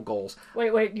and little goals.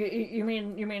 Wait, you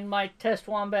mean my test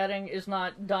wombatting is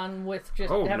not done with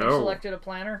just having selected a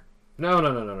planner?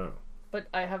 No. But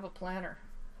I have a planner.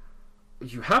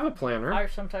 You have a planner. I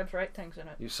sometimes write things in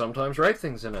it. You sometimes write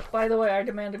things in it. By the way, I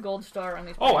demand a gold star on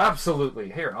these pages. Oh, absolutely.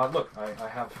 Here, look, I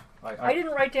have... I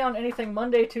didn't write down anything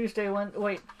Monday, Tuesday,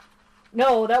 Wait.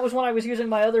 No, that was when I was using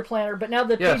my other planner, but now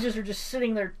the pages are just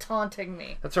sitting there taunting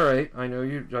me. That's all right. I know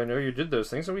you did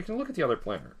those things, and we can look at the other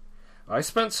planner. I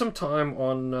spent some time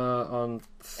on... And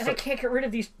I can't get rid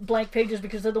of these blank pages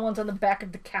because they're the ones on the back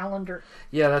of the calendar.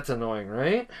 Yeah, that's annoying,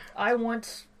 right?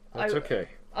 That's okay.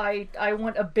 I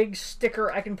want a big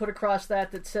sticker I can put across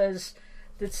that says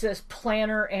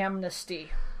Planner Amnesty.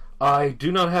 I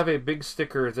do not have a big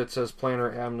sticker that says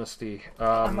Planner Amnesty.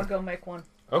 I'm gonna go make one.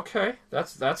 Okay,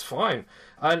 that's fine.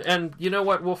 And you know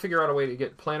what? We'll figure out a way to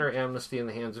get Planner Amnesty in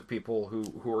the hands of people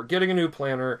who are getting a new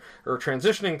planner or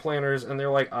transitioning planners, and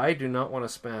they're like, I do not want to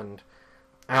spend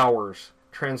hours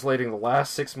translating the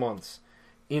last 6 months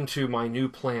into my new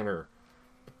planner.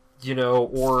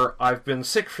 Or I've been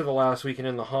sick for the last week and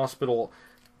in the hospital.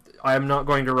 I am not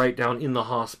going to write down in the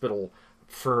hospital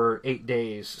for 8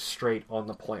 days straight on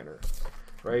the planner.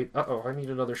 Right? Uh-oh, I need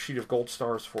another sheet of gold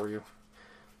stars for you.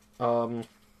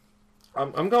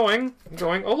 I'm going.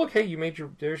 Oh, look, hey,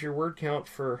 there's your word count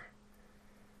for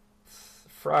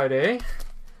Friday.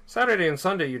 Saturday and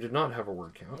Sunday you did not have a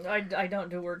word count. I don't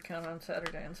do word count on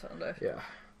Saturday and Sunday. Yeah.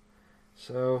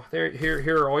 So,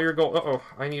 here are all your gold... Uh-oh,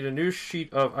 I need a new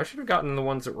sheet of... I should have gotten the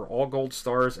ones that were all gold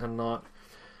stars and not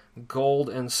gold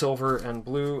and silver and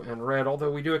blue and red,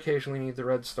 although we do occasionally need the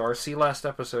red star. See last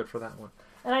episode for that one.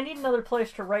 And I need another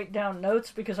place to write down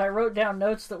notes, because I wrote down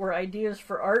notes that were ideas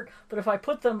for art, but if I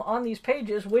put them on these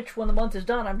pages, which when the month is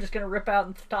done, I'm just going to rip out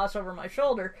and toss over my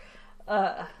shoulder.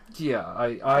 I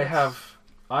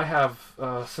have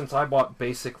since I bought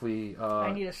basically...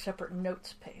 I need a separate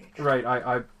notes page. Right,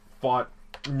 I bought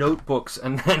notebooks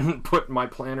and then put my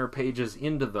planner pages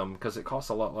into them, because it costs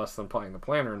a lot less than buying the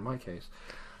planner in my case.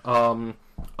 I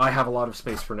have a lot of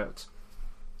space for notes.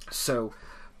 So...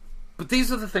 But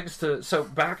these are the things to... So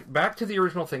back to the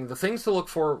original thing. The things to look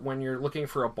for when you're looking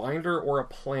for a binder or a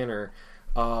planner.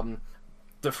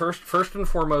 The first and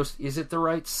foremost, is it the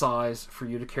right size for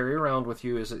you to carry around with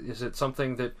you? Is it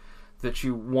something that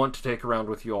you want to take around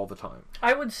with you all the time?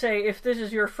 I would say if this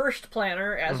is your first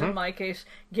planner, as in my case,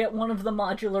 get one of the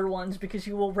modular ones, because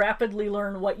you will rapidly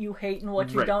learn what you hate and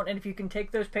what you don't, and if you can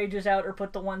take those pages out or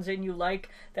put the ones in you like,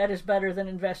 that is better than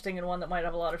investing in one that might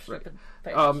have a lot of stupid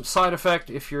pages. Side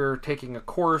effect, if you're taking a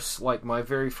course, like my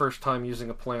very first time using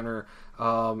a planner,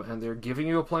 and they're giving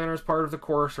you a planner as part of the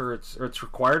course, or it's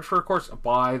required for a course,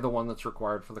 buy the one that's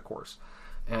required for the course.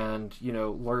 And,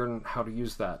 learn how to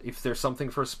use that. If there's something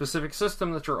for a specific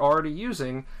system that you're already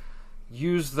using,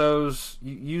 use those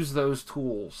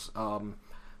tools.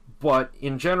 But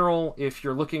in general, if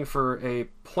you're looking for a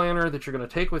planner that you're going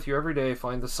to take with you every day,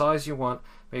 find the size you want,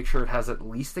 make sure it has at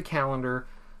least a calendar,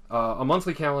 a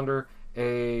monthly calendar,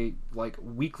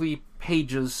 weekly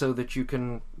pages, so that you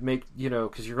can make,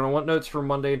 because you're going to want notes for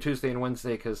Monday and Tuesday and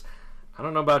Wednesday, because I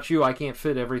don't know about you, I can't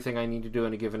fit everything I need to do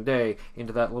in a given day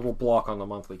into that little block on the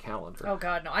monthly calendar. Oh,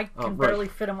 God, no. I can barely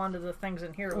fit them onto the things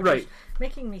in here, which is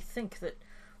making me think that...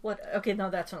 Okay, no,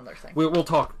 that's another thing. We'll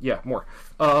talk, more.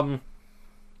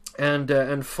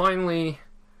 And finally,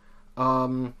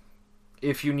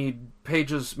 if you need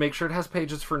pages, make sure it has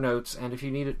pages for notes, and if you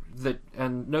need it...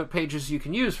 And note pages you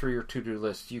can use for your to-do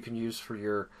list, you can use for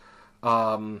your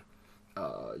art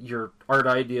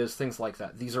ideas, things like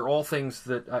that. These are all things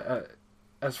that...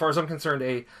 as far as I'm concerned,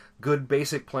 a good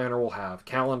basic planner will have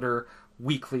calendar,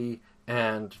 weekly,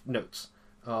 and notes.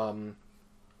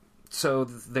 So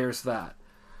there's that.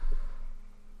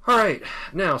 All right,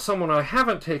 now someone I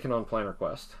haven't taken on Planner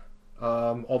Quest,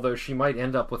 although she might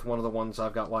end up with one of the ones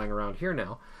I've got lying around here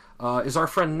now, is our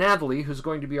friend Natalie, who's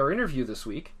going to be our interview this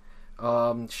week.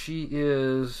 She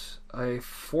is a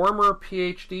former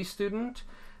PhD student.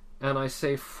 And I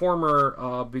say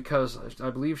former because I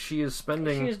believe she is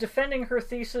spending... She is defending her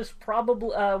thesis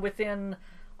probably within,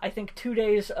 I think, 2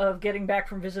 days of getting back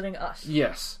from visiting us.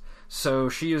 Yes. So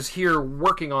she is here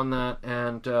working on that,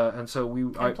 and so we...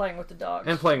 And playing with the dogs.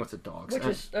 And playing with the dogs. Which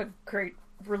is a great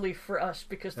relief for us,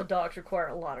 because the dogs require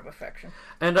a lot of affection.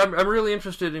 And I'm really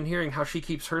interested in hearing how she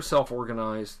keeps herself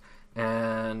organized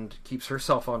and keeps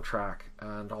herself on track,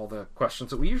 and all the questions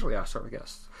that we usually ask our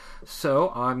guests.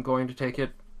 So I'm going to take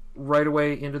it right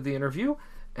away into the interview,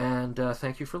 and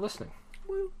thank you for listening.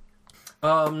 Woo.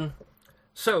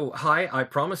 So, hi, I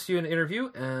promised you an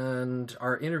interview, and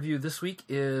our interview this week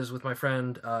is with my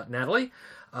friend Natalie.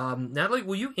 Natalie,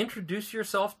 will you introduce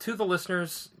yourself to the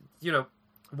listeners,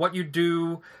 what you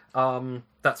do,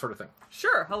 that sort of thing?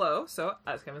 Sure, hello. So,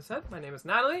 as Kevin said, my name is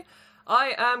Natalie.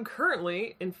 I am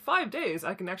currently, in 5 days,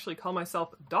 I can actually call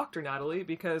myself Dr. Natalie,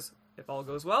 because if all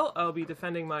goes well, I'll be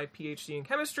defending my PhD in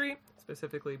chemistry,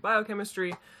 specifically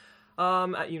biochemistry,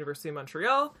 at University of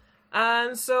Montreal.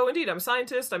 And so, indeed, I'm a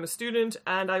scientist, I'm a student,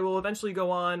 and I will eventually go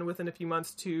on within a few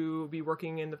months to be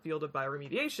working in the field of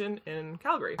bioremediation in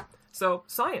Calgary. So,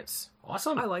 science.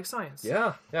 Awesome. I like science.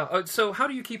 Yeah. So, how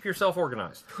do you keep yourself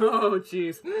organized? Oh,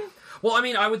 jeez. Well, I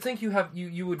mean, I would think you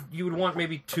would want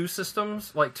maybe two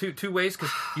systems, like two ways,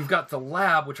 because you've got the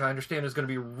lab, which I understand is going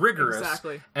to be rigorous.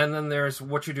 Exactly. And then there's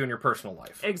what you do in your personal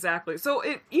life. Exactly. So,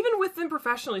 even within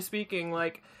professionally speaking,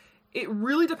 it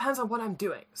really depends on what I'm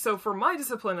doing. So for my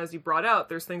discipline, as you brought out,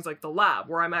 there's things like the lab,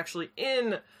 where I'm actually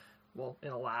in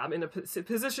a lab, in a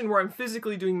position where I'm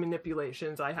physically doing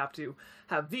manipulations. I have to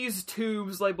have these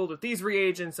tubes labeled with these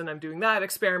reagents, and I'm doing that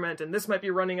experiment, and this might be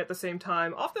running at the same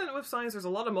time. Often with science, there's a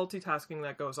lot of multitasking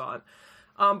that goes on.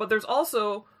 But there's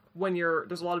also,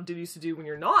 there's a lot of duties to do when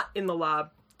you're not in the lab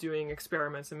doing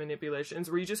experiments and manipulations,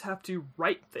 where you just have to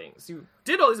write things. You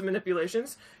did all these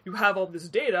manipulations, you have all this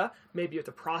data, maybe you have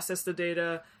to process the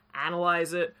data,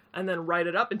 analyze it, and then write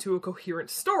it up into a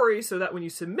coherent story so that when you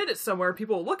submit it somewhere,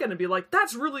 people will look at it and be like,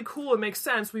 that's really cool, it makes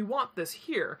sense, we want this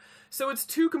here. So it's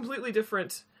two completely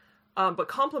different but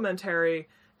complementary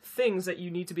things that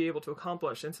you need to be able to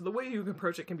accomplish, and so the way you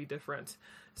approach it can be different.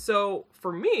 So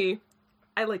for me,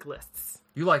 I like lists.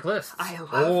 You like lists? I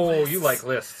love lists. You like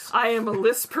lists. I am a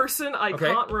list person. I Okay.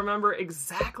 can't remember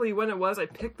exactly when it was I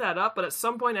picked that up, but at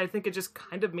some point I think it just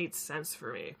kind of made sense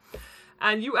for me.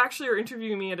 And you actually are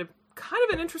interviewing me at a kind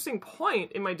of an interesting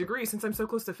point in my degree, since I'm so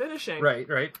close to finishing. Right.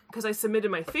 Because I submitted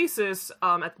my thesis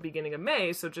at the beginning of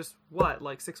May, so just,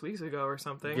 like 6 weeks ago or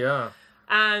something. Yeah.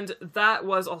 And that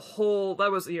was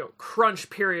crunch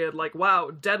period, like,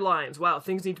 wow, deadlines, wow,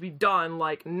 things need to be done,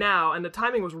 like, now, and the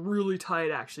timing was really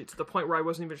tight, actually, to the point where I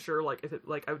wasn't even sure, like, if it,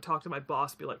 like, I would talk to my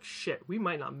boss, be like, shit, we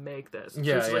might not make this. And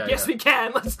she was like, yes, we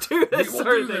can, let's do this, We'll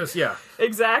sort do of thing. this, yeah.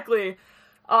 Exactly.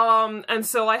 And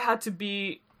so I had to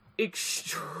be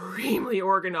extremely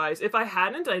organized. If I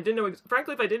hadn't, if I didn't know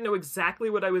exactly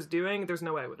what I was doing, there's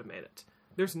no way I would have made it.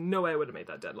 There's no way I would have made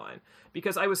that deadline,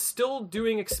 because I was still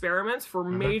doing experiments for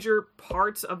major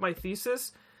parts of my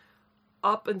thesis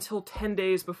up until 10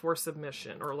 days before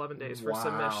submission, or 11 days for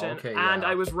submission. Okay, and yeah.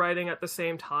 I was writing at the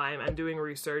same time and doing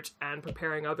research and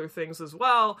preparing other things as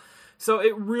well. So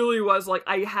it really was like,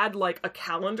 I had like a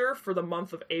calendar for the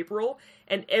month of April,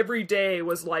 and every day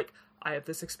was like, I have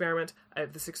this experiment, and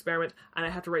I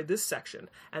have to write this section,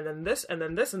 and then this, and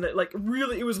then this, and that. Like,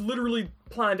 really, it was literally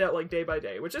planned out, like, day by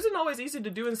day, which isn't always easy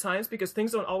to do in science, because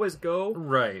things don't always go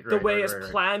the way it's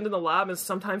planned in the lab, and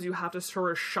sometimes you have to sort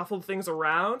of shuffle things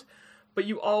around, but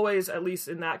you always, at least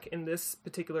in this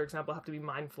particular example, have to be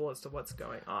mindful as to what's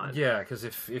going on. Yeah, because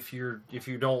if you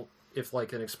forget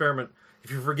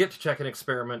to check an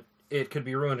experiment, it could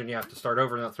be ruined, and you have to start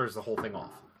over, and that throws the whole thing off.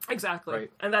 Exactly.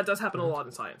 Right. And that does happen a lot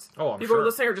in science. Oh, I'm People sure.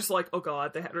 listening are just like, oh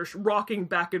god, they're rocking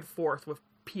back and forth with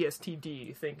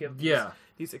PSTD. Think of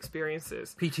these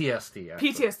experiences. PTSD. Actually.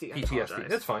 PTSD. I PTSD. apologize.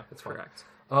 That's fine. That's fine. Correct.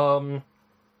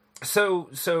 So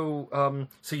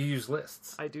you use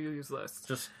lists? I do use lists.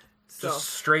 Just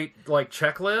straight like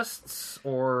checklists,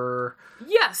 or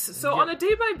yes. So on a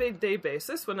day-by-day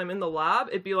basis, when I'm in the lab,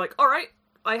 it'd be like, all right,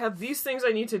 I have these things I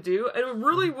need to do, and it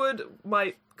really would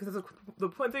because the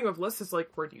point thing with lists is like,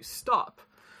 where do you stop?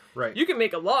 Right. You can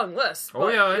make a long list,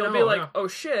 but it'll be like, oh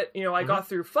shit, I got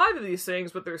through 5 of these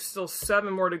things, but there's still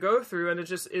 7 more to go through, and it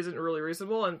just isn't really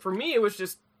reasonable. And for me, it was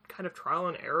just kind of trial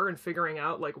and error and figuring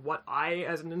out like what I,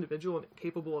 as an individual, am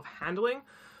capable of handling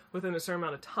within a certain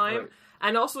amount of time. Right.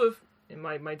 And also, if in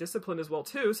my discipline as well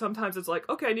too, sometimes it's like,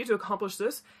 okay, I need to accomplish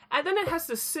this, and then it has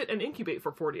to sit and incubate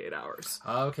for 48 hours.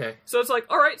 Okay. So it's like,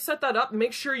 all right, set that up.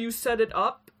 Make sure you set it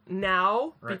up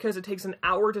now, because it takes an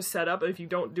hour to set up, and if you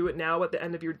don't do it now at the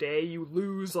end of your day, you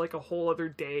lose like a whole other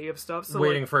day of stuff. So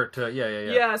waiting like, for it to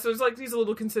yeah, so there's like these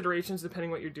little considerations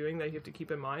depending what you're doing that you have to keep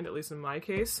in mind, at least in my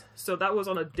case. So that was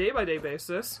on a day-by-day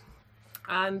basis.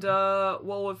 And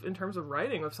in terms of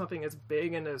writing of something as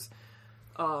big and as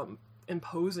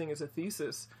imposing as a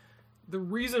thesis, the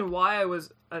reason why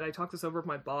I talked this over with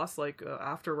my boss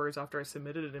afterwards, after I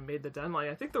submitted it and made the deadline,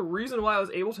 I think the reason why I was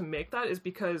able to make that is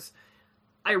because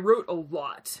I wrote a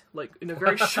lot, like in a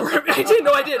very short.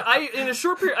 I did. In a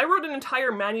short period, I wrote an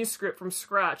entire manuscript from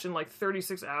scratch in like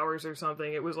 36 hours or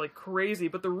something. It was like crazy.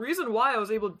 But the reason why I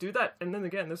was able to do that, and then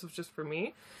again, this was just for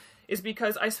me, is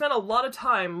because I spent a lot of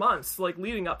time, months, like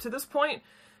leading up to this point,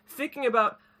 thinking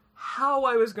about how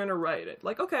I was going to write it.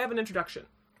 Like, okay, I have an introduction.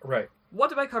 Right. What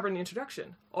did I cover in the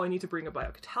introduction? Oh, I need to bring up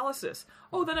biocatalysis.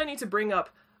 Oh, then I need to bring up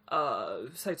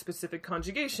site-specific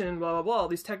conjugation, blah, blah, blah, all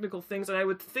these technical things, and I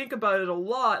would think about it a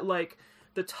lot, like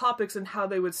the topics and how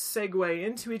they would segue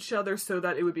into each other so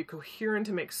that it would be coherent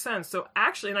to make sense. So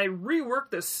actually, and I reworked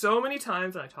this so many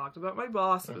times, and I talked about my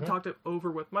boss, and I talked it over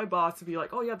with my boss to be like,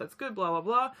 oh yeah, that's good, blah, blah,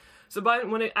 blah. So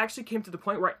when it actually came to the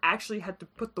point where I actually had to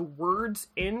put the words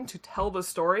in to tell the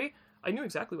story, I knew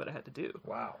exactly what I had to do.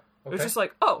 Wow. Okay. It was just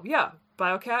like, oh yeah,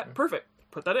 biocat, perfect,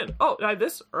 put that in. Oh, I have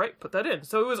this, all right, put that in.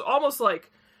 So it was almost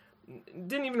like,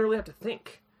 didn't even really have to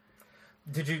think.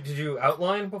 Did you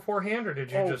outline beforehand, or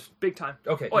did you just big time?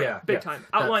 Okay, big time.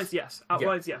 Outlines, yes.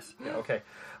 Outlines, yes. Yeah, okay.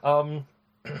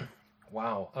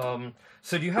 Wow.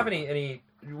 So do you have any?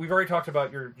 We've already talked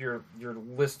about your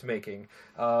list making.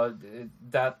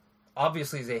 That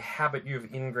obviously is a habit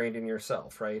you've ingrained in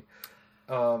yourself, right?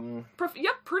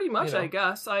 Yep, pretty much. You know. I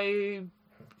guess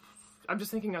I'm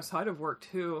just thinking outside of work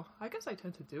too. I guess I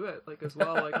tend to do it like as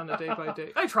well, like on a day by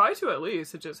day. I try to at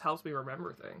least. It just helps me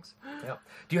remember things. Yeah.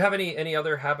 Do you have any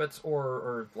other habits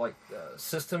or like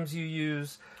systems you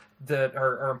use that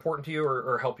are important to you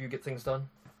or help you get things done?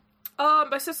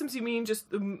 By systems, you mean just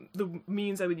the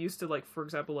means I would use to, like, for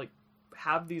example, like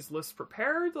have these lists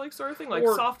prepared, like sort of thing, like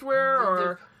software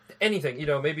or anything. You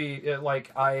know, maybe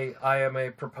like I am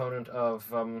a proponent of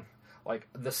like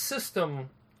the system.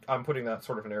 I'm putting that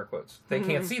sort of in air quotes. They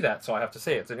can't see that, so I have to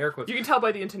say it's in air quotes. You can tell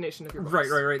by the intonation of your voice.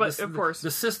 Right. But of course,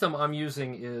 the system I'm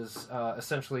using is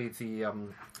essentially the,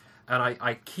 and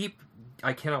I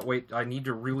cannot wait. I need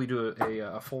to really do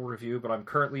a full review, but I'm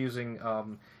currently using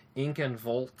Ink and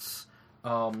Volt's.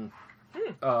 That's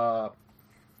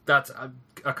a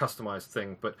customized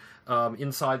thing, but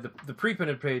inside the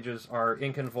pre-printed pages are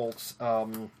Ink and Volt's.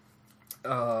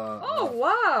 oh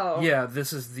wow! Yeah,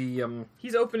 this is the.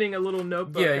 He's opening a little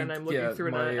notebook, and I'm looking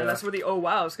through it, and that's where the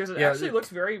wows, because it actually looks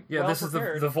very well this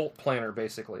prepared. is the Volt planner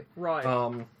basically. Right.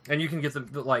 And you can get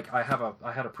the like I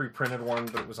had a pre-printed one,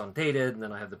 but it was undated, and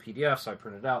then I had the PDF, so I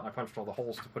printed it out and I punched all the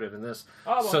holes to put it in this,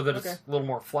 so that it's a little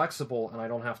more flexible, and I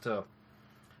don't have to,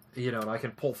 you know, and I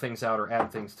can pull things out or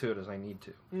add things to it as I need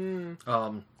to.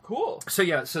 Cool. So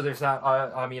there's that.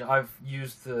 I mean, I've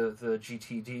used the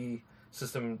GTD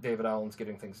system. David Allen's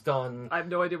Getting Things Done. I have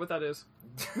no idea what that is.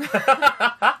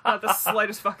 Not the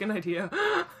slightest fucking idea.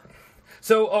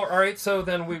 So, all right. So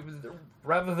then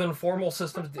rather than formal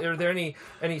systems, are there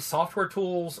any software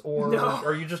tools, or No.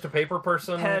 are you just a paper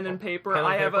person? Pen and paper.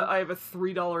 I have a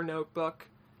 $3 notebook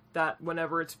that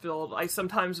whenever it's filled, I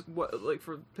sometimes like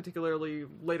for particularly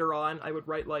later on, I would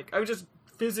write I would just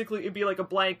physically, it'd be like a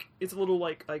blank. It's a little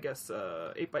like, I guess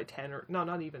 8x10 or no,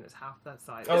 not even. It's half that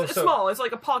size. It's small. It's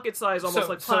like a pocket size, almost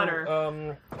like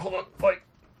planner. Hold on, like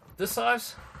this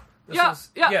size.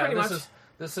 Pretty much.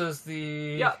 This is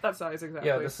the that size exactly.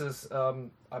 Yeah, this is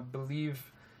I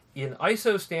believe in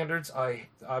ISO standards.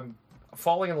 I'm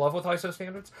falling in love with ISO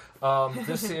standards.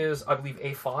 This is I believe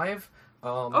A5.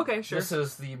 Okay, sure. This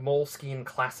is the Moleskine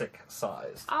Classic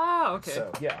size. Ah, okay.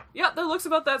 So, yeah. Yeah, that looks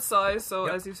about that size. So,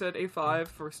 Yep. as you said, A5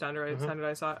 for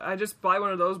standardized size. I just buy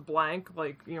one of those blank,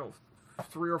 like, you know,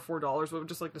 $3 or $4, but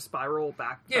just like the spiral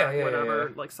back,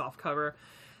 whatever, like soft cover.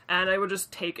 And I would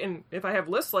just take, and if I have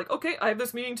lists, like, okay, I have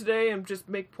this meeting today, and just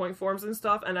make point forms and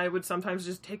stuff, and I would sometimes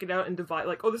just take it out and divide,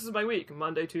 like, oh, this is my week,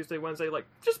 Monday, Tuesday, Wednesday, like,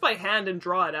 just by hand and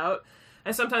draw it out.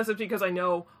 And sometimes it's because I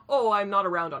know, I'm not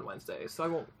around on Wednesday,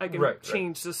 so I can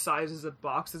change the sizes of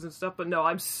boxes and stuff. But no,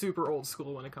 I'm super old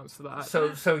school when it comes to that.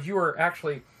 So you are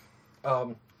actually,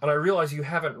 and I realize you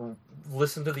haven't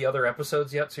listened to the other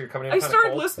episodes yet, so you're coming in. I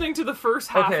started listening to the first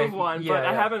half of one, but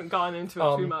I haven't gone into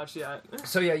it too much yet.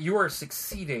 So yeah, you are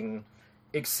succeeding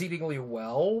exceedingly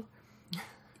well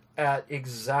at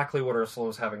exactly what Ursula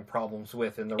was having problems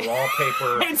with in the raw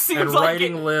paper and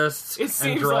writing lists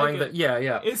and drawing like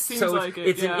It seems like it.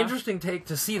 It's an interesting take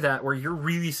to see that where you're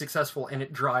really successful and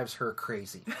it drives her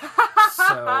crazy.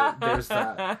 So there's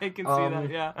that. I can see that.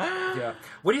 Yeah.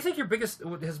 What do you think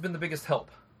has been the biggest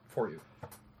help for you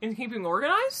in keeping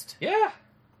organized? Yeah.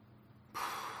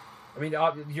 I mean,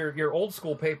 your old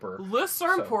school paper. Lists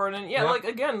are important. Yeah, like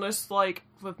again, lists like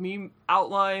with me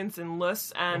outlines and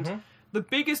lists and. The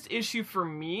biggest issue for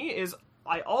me is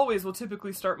I always will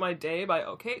typically start my day by,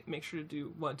 make sure to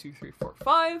do 1, 2, 3, 4,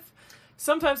 5.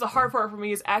 Sometimes the hard part for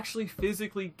me is actually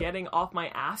physically getting off my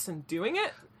ass and doing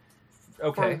it.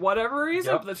 Okay. For whatever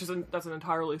reason. But that's an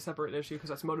entirely separate issue because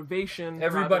that's motivation.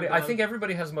 I think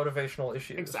everybody has motivational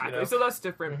issues. Exactly. You know? So that's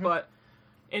different. But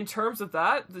in terms of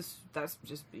that, that's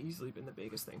just easily been the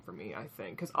biggest thing for me, I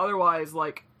think. Because otherwise,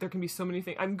 like, there can be so many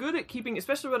things. I'm good at keeping,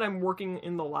 especially when I'm working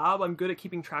in the lab, I'm good at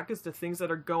keeping track as to things that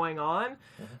are going on.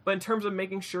 But in terms of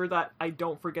making sure that I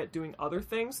don't forget doing other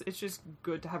things, it's just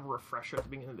good to have a refresher at the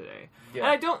beginning of the day.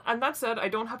 Yeah. And that said, I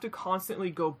don't have to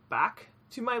constantly go back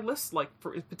to my list, like,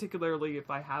 particularly if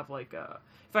I have, like,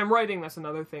 if I'm writing, that's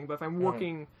another thing. But if I'm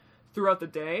working throughout the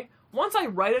day, once I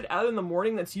write it out in the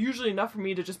morning, that's usually enough for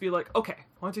me to just be like, okay,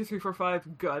 1, 2, 3, 4,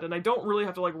 5, good. And I don't really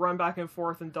have to like run back and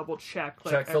forth and double check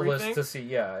like the list to see,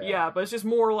 yeah. But it's just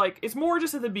more like, it's more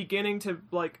just at the beginning to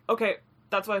like, okay,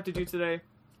 that's what I have to do today.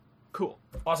 Cool.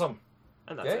 Awesome.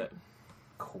 And that's it.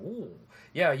 Cool.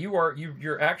 Yeah,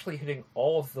 you're actually hitting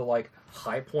all of the like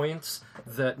high points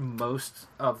that most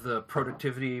of the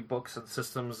productivity books and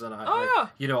systems and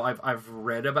I've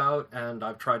read about and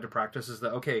I've tried to practice is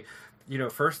that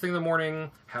first thing in the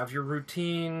morning, have your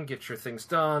routine, get your things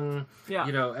done. Yeah.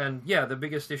 And the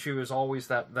biggest issue is always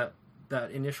that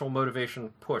initial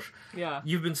motivation push. Yeah.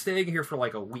 You've been staying here for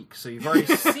like a week, so you've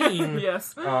already seen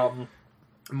yes.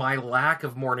 My lack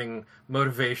of morning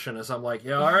motivation as I'm like,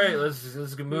 all right,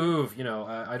 let's move.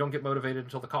 I don't get motivated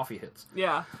until the coffee hits.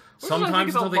 Yeah.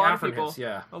 Sometimes until the afternoon hits.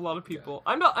 Yeah. A lot of people.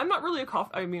 Yeah. I'm not really a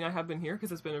coffee. I mean, I have been here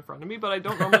because it's been in front of me, but I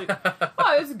don't normally.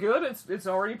 It's good. It's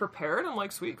already prepared. I'm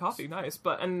like, sweet coffee, nice.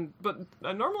 But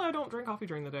normally I don't drink coffee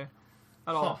during the day,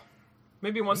 at all.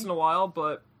 Maybe once in a while,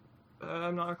 but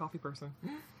I'm not a coffee person.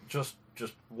 Just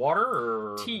water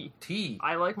or tea.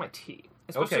 I like my tea.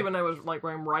 Especially when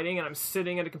I'm writing and I'm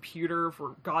sitting at a computer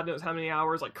for God knows how many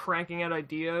hours, like cranking out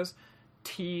ideas.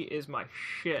 Tea is my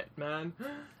shit, man.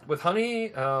 With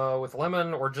honey, with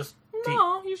lemon, or just tea?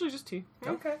 No, usually just tea.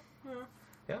 Okay.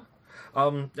 Yeah.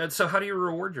 And so how do you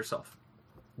reward yourself?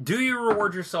 Do you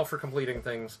reward yourself for completing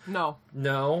things? No.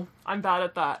 I'm bad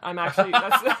at that. I'm actually...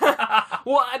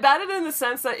 well, I'm bad at it in the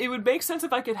sense that it would make sense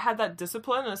if I could have that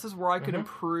discipline, and this is where I could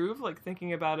improve, like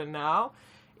thinking about it now,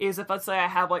 is if let's say I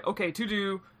have to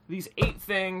do these 8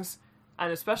 things,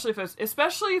 and especially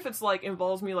if it's like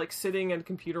involves me like sitting at a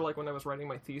computer, like when I was writing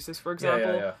my thesis, for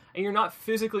example, and you're not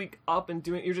physically up and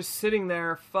doing, you're just sitting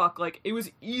there, it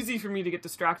was easy for me to get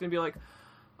distracted and be like,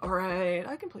 all right,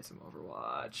 I can play some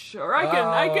Overwatch, or I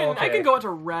can go into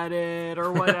Reddit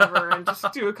or whatever and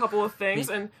just do a couple of things.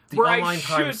 The online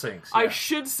time sinks. I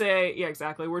should say,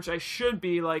 exactly, which I should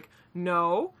be like,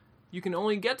 no, you can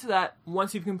only get to that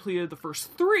once you've completed the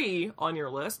first 3 on your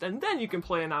list, and then you can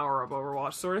play an hour of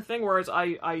Overwatch, sort of thing. Whereas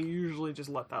I usually just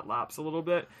let that lapse a little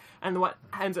bit, and what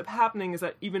ends up happening is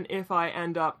that even if I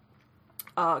end up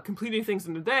completing things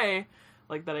in a day,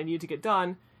 like that I need to get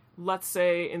done. Let's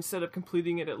say instead of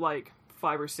completing it at like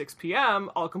 5 or 6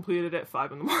 p.m., I'll complete it at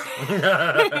 5 in the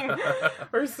morning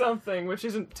or something, which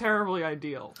isn't terribly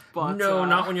ideal. But no,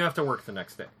 not when you have to work the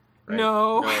next day. Right?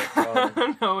 No,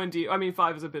 no, indeed. I mean,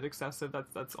 5 is a bit excessive.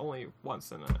 That's only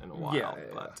once in a while. Yeah.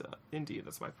 But indeed,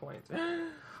 that's my point.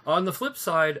 On the flip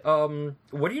side,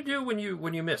 what do you do when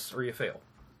you miss or you fail?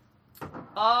 And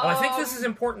I think this is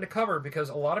important to cover because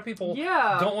a lot of people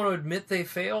don't want to admit they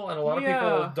fail, and a lot of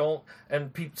people don't,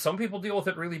 and some people deal with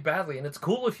it really badly, and it's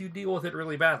cool if you deal with it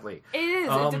really badly. It is.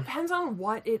 It depends on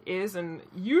what it is, and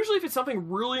usually if it's something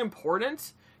really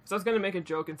important, because I was going to make a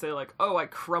joke and say like, oh, I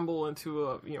crumble into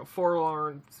a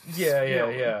forlorn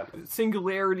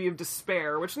singularity of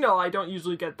despair, which no, I don't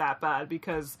usually get that bad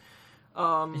because...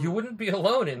 you wouldn't be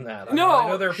alone in that. I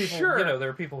know there are people. There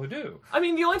are people who do. I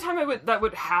mean, the only time that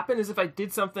would happen is if I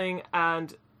did something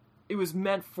and it was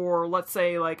meant for, let's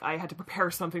say, like I had to prepare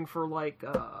something for like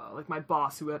my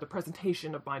boss who had a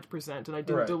presentation of mine to present, and I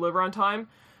didn't deliver on time.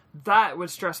 That would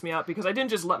stress me out because I didn't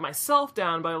just let myself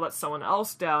down, but I let someone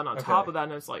else down on top of that,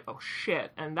 and it's like, oh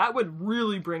shit, and that would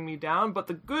really bring me down. But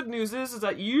the good news is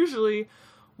that usually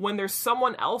when there's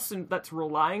someone else that's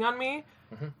relying on me.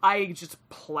 I just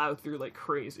plow through like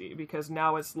crazy because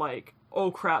now it's like,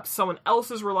 oh crap, someone else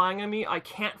is relying on me. I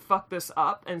can't fuck this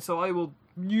up, and so I will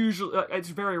usually. It's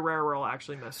very rare where I'll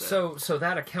actually miss it. So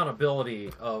that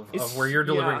accountability of where you're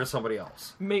delivering to somebody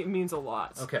else means a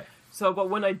lot. Okay. So, but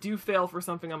when I do fail for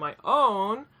something on my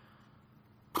own,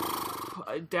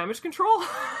 damage control.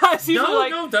 That's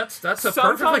a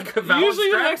perfectly valid usually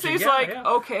strategy. The next day is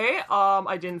okay,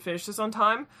 I didn't finish this on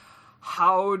time.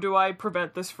 How do I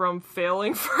prevent this from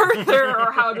failing further,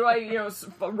 or how do I,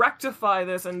 rectify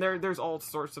this? And there's all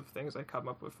sorts of things I come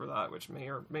up with for that, which may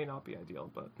or may not be ideal.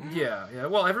 But yeah.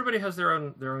 Well, everybody has their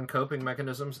own coping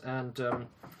mechanisms, and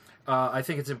I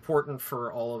think it's important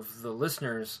for all of the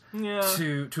listeners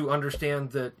to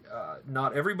understand that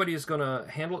not everybody is going to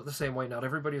handle it the same way. Not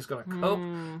everybody is going to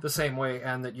cope the same way,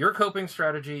 and that your coping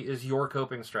strategy is your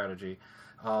coping strategy.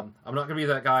 I'm not going to be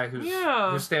that guy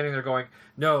who's standing there going,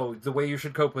 no, the way you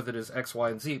should cope with it is X, Y,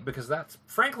 and Z, because that's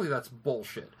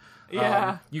bullshit.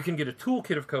 Yeah. You can get a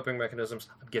toolkit of coping mechanisms.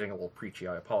 I'm getting a little preachy,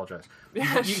 I apologize.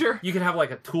 Sure. You can have like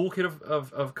a toolkit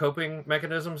of coping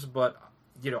mechanisms, but,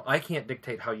 I can't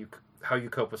dictate how you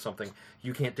cope with something.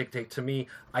 You can't dictate to me.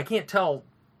 I can't tell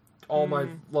all my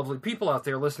lovely people out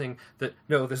there listening that,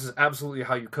 no, this is absolutely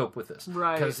how you cope with this.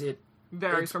 Right. Because it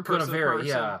varies from person to person.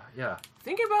 Yeah.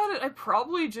 Thinking about it, I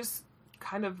probably just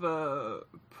kind of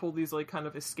pull these like kind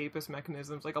of escapist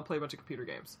mechanisms. Like I'll play a bunch of computer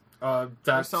games or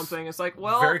something. It's like,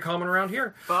 well, very common around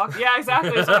here. Fuck yeah,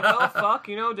 exactly. It's like, well, fuck,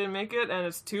 didn't make it, and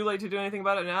it's too late to do anything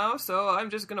about it now. So I'm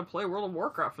just gonna play World of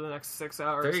Warcraft for the next 6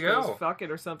 hours. There you go. Fuck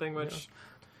it or something. Which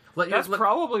That's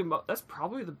probably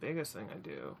the biggest thing I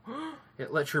do.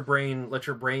 Let your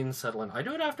brain settle in. I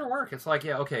do it after work. It's like,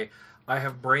 yeah, okay, I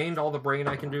have brained all the brain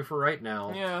I can do for right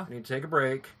now. Yeah. I need to take a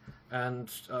break. And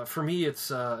for me,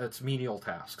 it's menial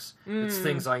tasks. It's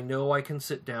things I know I can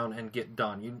sit down and get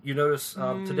done. You notice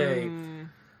today,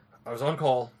 I was on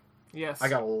call. Yes. I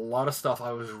got a lot of stuff.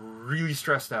 I was really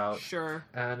stressed out. Sure.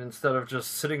 And instead of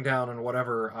just sitting down and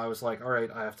whatever, I was like, all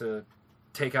right, I have to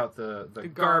take out the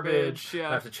garbage. Yeah.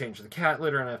 I have to change the cat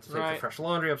litter, and I have to take the fresh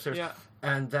laundry upstairs. Yeah.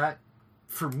 And that,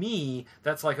 for me,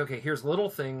 that's like, okay, here's little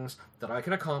things that I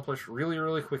can accomplish really,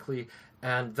 really quickly,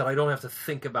 and that I don't have to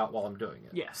think about while I'm doing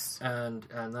it. Yes. And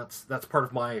that's part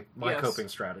of my coping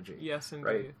strategy. Yes, indeed.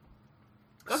 Right?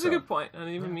 That's a good point. And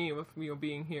even me, with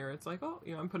being here, it's like, oh,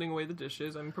 I'm putting away the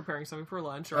dishes, I'm preparing something for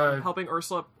lunch, or I'm helping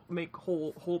Ursula make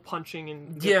hole punching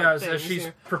and as things, she's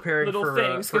preparing little for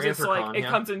things, because it's like it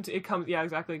comes into it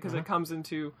comes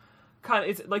into kind of,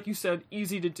 it's like you said,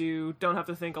 easy to do, don't have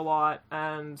to think a lot,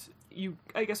 and you,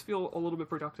 I guess, feel a little bit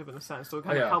productive in a sense. So it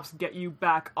kind of helps get you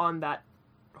back on that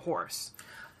horse.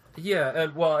 Yeah,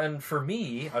 and for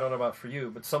me, I don't know about for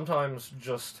you, but sometimes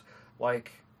just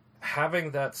like having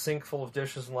that sink full of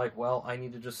dishes and like, well, I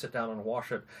need to just sit down and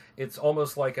wash it. It's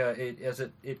almost like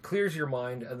it clears your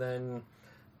mind, and then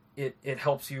it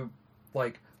helps you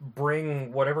like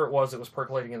bring whatever it was that was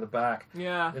percolating in the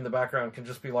background can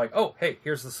just be like, oh, hey,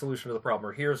 here's the solution to the problem,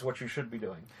 or here's what you should be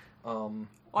doing.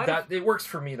 It works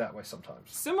for me that way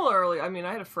sometimes. Similarly, I mean,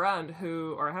 I have a friend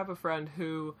who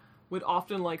would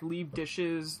often like leave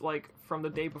dishes like from the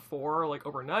day before, like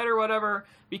overnight or whatever,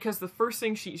 because the first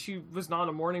thing she was not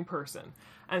a morning person.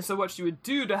 And so what she would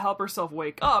do to help herself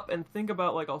wake up and think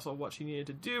about like also what she needed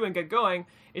to do and get going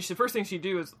is the first thing she'd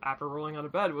do is, after rolling out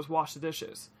of bed, was wash the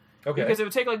dishes. Okay. Because it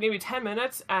would take like maybe 10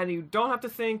 minutes and you don't have to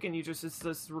think, and it's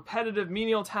this repetitive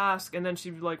menial task, and then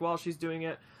she'd be like, while she's doing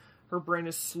it, her brain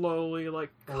is slowly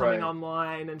like coming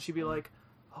online, and she'd be like,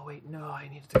 oh wait, no, I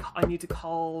need to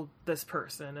call this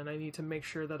person, and I need to make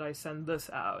sure that I send this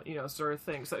out, sort of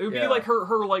thing. So it would be like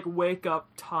her like wake up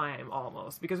time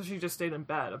almost, because if she just stayed in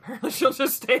bed, apparently she'll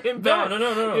just stay in bed.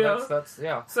 No. That's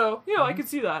yeah. So I could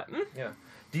see that. Yeah.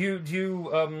 Do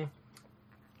you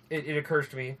it occurs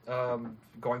to me,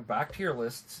 going back to your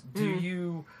lists, do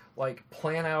you like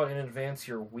plan out in advance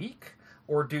your week,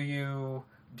 or do you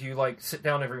like sit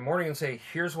down every morning and say,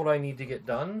 here's what I need to get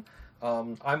done?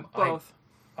 Both.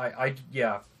 I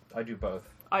do both.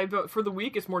 For the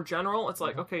week, it's more general. It's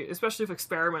like, okay, especially with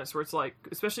experiments, where it's like,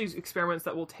 especially experiments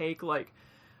that will take like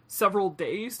several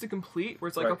days to complete, where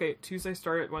it's like, okay, Tuesday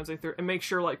start at Wednesday, Thursday, and make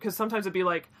sure, like, because sometimes it'd be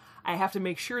like, I have to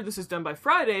make sure this is done by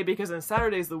Friday, because then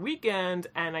Saturday's the weekend,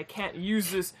 and I can't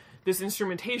use this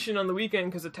instrumentation on the weekend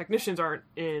because the technicians aren't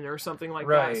in or something like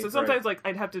that. So sometimes like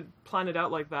I'd have to plan it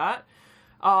out like that.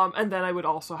 And then I would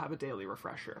also have a daily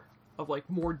refresher of like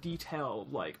more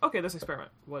detailed, like, okay, this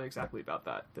experiment, what exactly about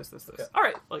that? This. Yeah. All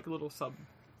right, like little sub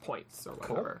points or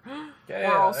whatever.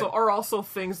 Cool. Or also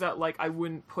things that like I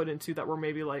wouldn't put into that were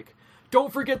maybe like,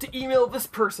 don't forget to email this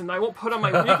person. I won't put on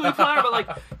my weekly planner, but like,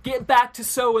 get back to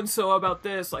so and so about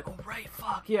this. Like, oh right,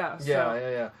 fuck yeah.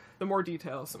 Yeah. The more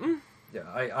details. Yeah,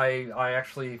 I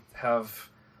actually have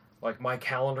like my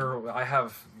calendar. I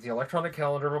have the electronic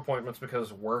calendar of appointments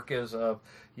because work is a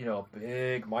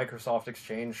big Microsoft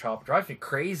Exchange shop. It drives me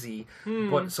crazy,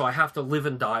 but so I have to live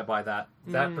and die by that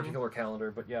particular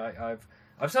calendar. But yeah,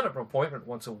 I've set up an appointment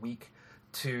once a week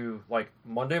to like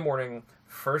Monday morning,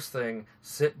 first thing,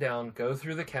 sit down, go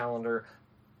through the calendar,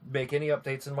 make any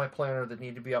updates in my planner that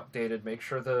need to be updated, make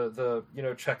sure the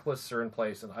checklists are in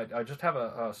place, and I just have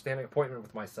a standing appointment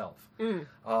with myself. Okay.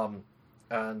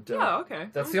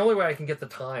 That's the only way I can get the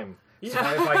time. So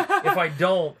if I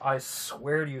don't, I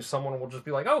swear to you, someone will just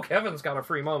be like, "Oh, Kevin's got a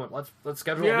free moment. Let's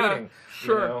schedule a meeting."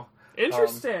 Sure.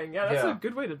 Interesting. That's a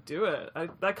good way to do it.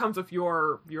 That comes with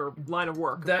your line of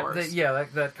work, of course.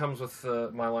 That comes with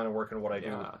my line of work and what I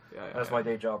do. That's my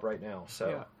day job right now.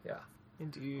 So yeah.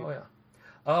 Indeed. Oh yeah.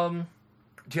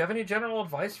 Do you have any general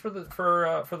advice for the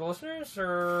listeners,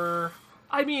 or?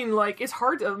 I mean, like, it's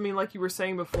hard to, like you were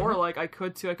saying before, like, I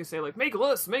could say, like, make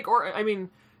lists,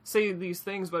 say these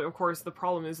things, but of course the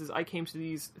problem is I came to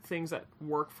these things that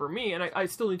work for me, and I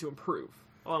still need to improve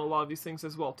on a lot of these things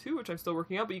as well, too, which I'm still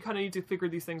working out, but you kind of need to figure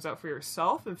these things out for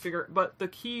yourself, but the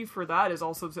key for that is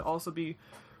also to be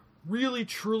really,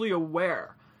 truly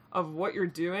aware of what you're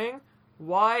doing,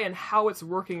 why and how it's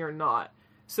working or not.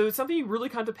 So it's something you really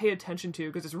kind of pay attention to,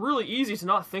 because it's really easy to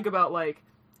not think about, like,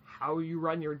 how you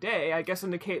run your day. I guess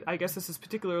this is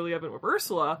particularly evident with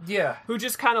Ursula, who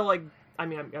just kind of like I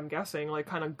mean, I'm guessing, like,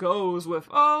 kind of goes with,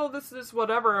 oh, this is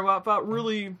whatever, about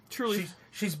really, truly...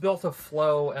 She's built a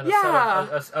flow and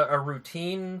a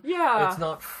routine. Yeah. It's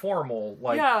not formal.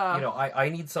 Like, I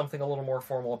need something a little more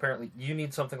formal. Apparently, you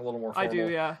need something a little more formal. I do,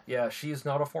 yeah. Yeah, she's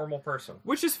not a formal person.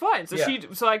 Which is fine. So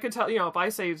so I could tell, if I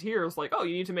say here, it's like, oh,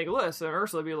 you need to make a list, and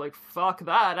Ursula would be like, fuck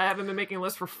that. I haven't been making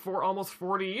lists for almost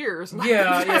 40 years.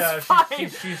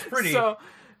 She's pretty...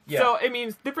 So, it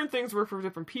means different things work for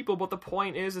different people, but the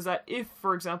point is that if,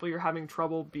 for example, you're having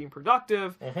trouble being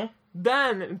productive,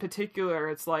 then, in particular,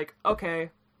 it's like,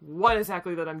 okay, what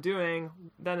exactly that I'm doing?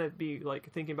 Then it'd be,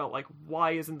 like, thinking about, like,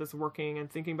 why isn't this working? And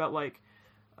thinking about, like,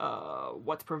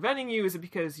 what's preventing you? Is it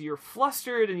because you're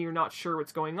flustered and you're not sure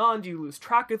what's going on? Do you lose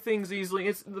track of things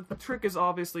easily? The trick is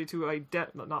obviously to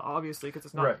not obviously, because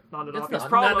it's not an obvious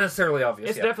problem. Not necessarily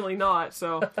obvious. It's definitely not.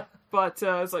 So, but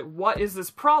it's like, what is this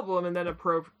problem? And then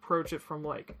approach it from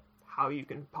like how you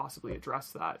can possibly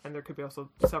address that. And there could be also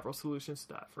several solutions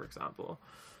to that, for example.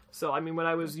 So, I mean, when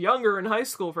I was younger in high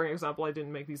school, for example, I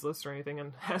didn't make these lists or anything,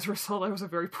 and as a result, I was a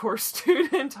very poor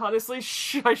student, honestly.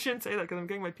 I shouldn't say that, because I'm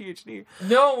getting my PhD.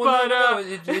 No.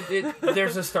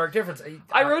 There's a stark difference.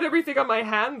 I wrote everything on my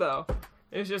hand, though.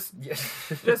 It was just,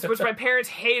 which my parents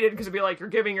hated, because it'd be like, you're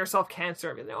giving yourself cancer.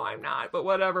 I'd be like, no, I'm not, but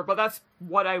whatever. But that's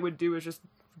what I would do, is just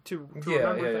to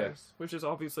remember things, which is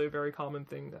obviously a very common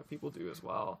thing that people do as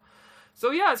well.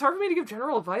 So, yeah, it's hard for me to give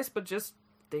general advice, but just...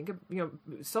 think of,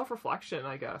 self-reflection,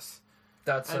 I guess.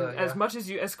 That's as much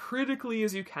as critically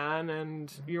as you can, and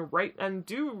write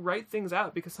things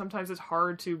out, because sometimes it's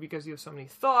hard to, because you have so many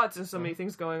thoughts and so many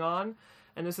things going on.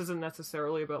 And this isn't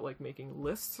necessarily about like making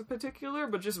lists in particular,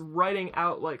 but just writing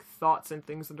out like thoughts and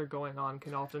things that are going on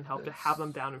can often help to have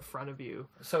them down in front of you.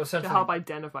 So essentially, to help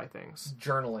identify things.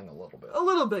 Journaling a little bit. A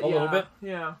little bit.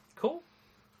 Yeah. Cool.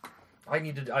 I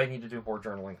need to do more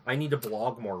journaling. I need to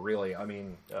blog more, really. I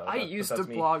mean... I used to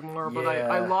blog more, but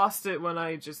I lost it when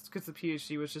because the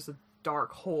PhD was just a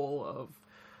dark hole of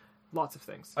lots of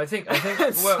things. I think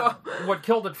what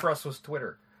killed it for us was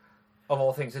Twitter, of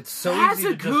all things. It's so easy to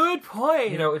That's a good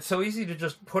point. It's so easy to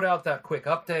just put out that quick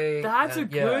update. That's a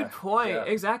good point. Yeah.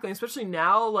 Exactly. Especially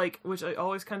now, like, which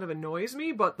always kind of annoys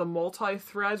me, but the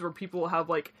multi-threads where people have,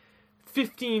 like,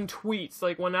 15 tweets,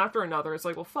 like, one after another. It's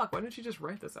like, well, fuck, why didn't you just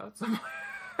write this out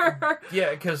somewhere? Yeah,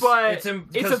 because... it's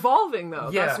evolving, though.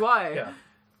 Yeah, that's why. Yeah.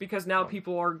 Because now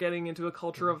people are getting into a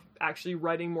culture of actually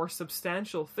writing more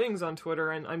substantial things on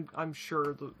Twitter, and I'm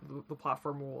sure the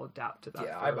platform will adapt to that.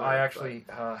 Yeah, I actually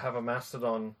have a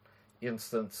Mastodon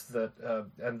instance that...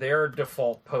 and their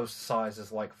default post size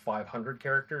is like 500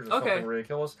 characters or something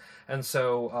ridiculous. And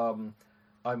so...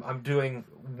 I'm doing,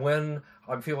 when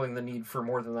I'm feeling the need for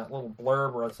more than that little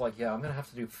blurb where it's like, I'm going to have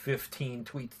to do 15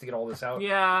 tweets to get all this out.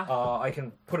 Yeah. I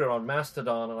can put it on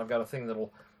Mastodon, and I've got a thing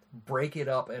that'll break it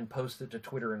up and post it to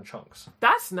Twitter in chunks.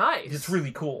 That's nice. It's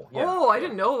really cool. Yeah. Oh, I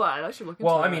didn't know that. I should look into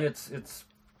that. Well, I mean,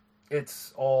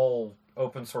 it's all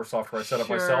open source software I set up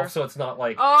myself, so it's not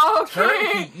like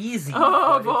turnkey easy.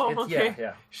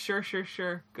 Yeah.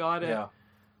 Sure. Got it.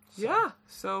 Yeah.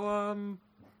 So,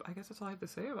 I guess that's all I have to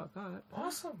say about that.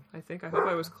 Awesome. I hope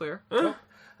I was clear. And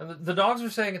the dogs are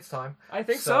saying it's time. I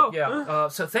think so. Yeah.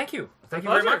 So thank you. Thank you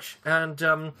very much. And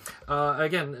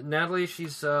again, Natalie,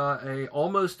 she's a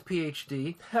almost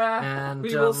PhD. And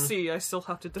we will see. I still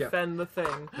have to defend the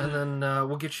thing. And then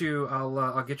we'll get you.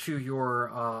 I'll get you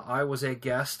your I was a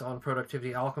guest on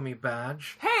Productivity Alchemy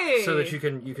badge. Hey. So that you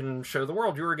can show the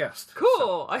world you were a guest. Cool.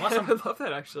 So, awesome. I love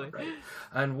that actually. Right.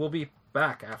 And we'll be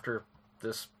back after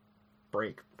this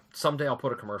break. Someday I'll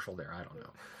put a commercial there. I don't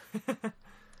know.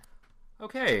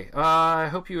 Okay. I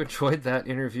hope you enjoyed that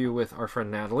interview with our friend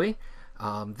Natalie.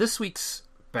 This week's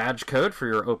badge code for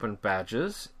your open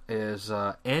badges is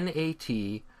NAT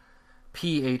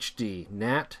PhD.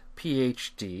 Nat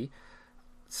PhD.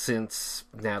 Since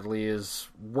Natalie is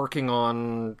working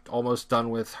on, almost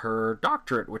done with her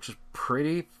doctorate, which is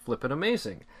pretty flippin'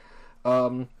 amazing.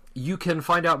 You can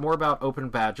find out more about open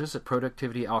badges at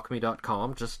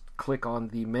productivityalchemy.com. Just click on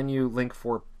the menu link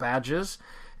for badges,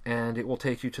 and it will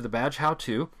take you to the badge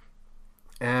how-to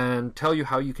and tell you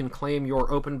how you can claim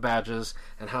your open badges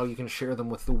and how you can share them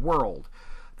with the world.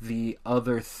 The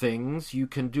other things you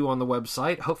can do on the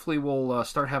website, hopefully we'll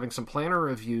start having some planner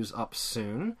reviews up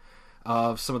soon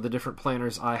of some of the different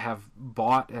planners I have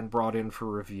bought and brought in for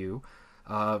review.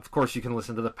 Of course, you can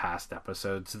listen to the past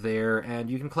episodes there, and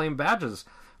you can claim badges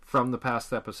from the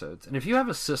past episodes. And if you have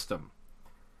a system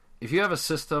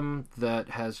that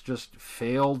has just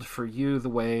failed for you the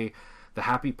way the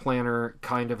Happy Planner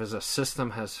kind of as a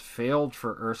system has failed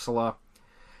for Ursula,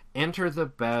 enter the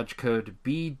badge code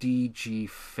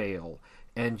BDGFAIL.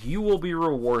 and you will be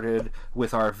rewarded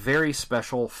with our very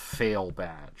special fail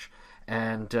badge.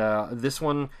 And this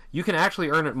one, you can actually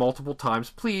earn it multiple times.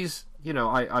 Please,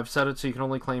 I've set it so you can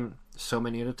only claim so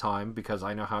many at a time because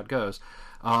I know how it goes.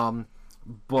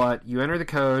 But you enter the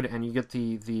code and you get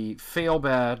the fail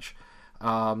badge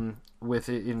with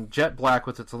it in jet black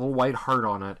with its little white heart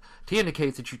on it to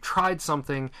indicate that you tried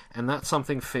something and that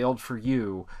something failed for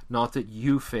you, not that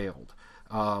you failed.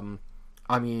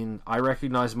 I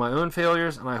recognize my own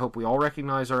failures, and I hope we all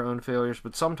recognize our own failures,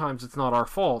 but sometimes it's not our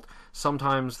fault.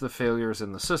 Sometimes the failure is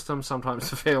in the system. Sometimes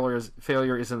the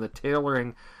failure is in the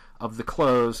tailoring of the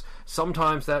clothes.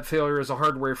 Sometimes that failure is a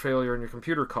hardware failure and your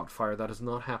computer caught fire. That has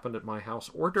not happened at my house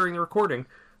or during the recording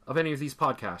of any of these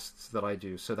podcasts that I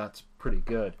do, so that's pretty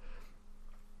good.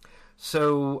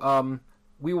 So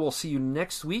we will see you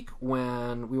next week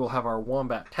when we will have our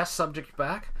Wombat test subject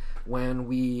back, when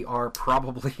we are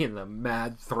probably in the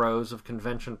mad throes of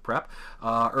convention prep.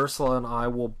 Ursula and I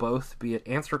will both be at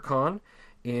Anthrocon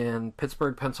in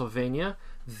Pittsburgh, Pennsylvania,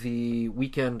 the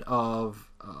weekend of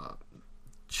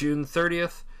June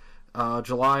 30th,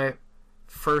 July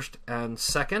 1st and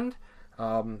 2nd.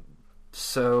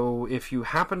 So if you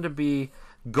happen to be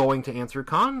going to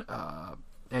Anthrocon,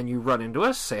 and you run into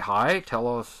us, say hi, tell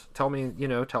us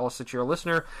that you're a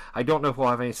listener. I don't know if we'll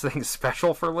have anything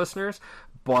special for listeners,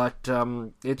 but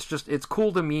it's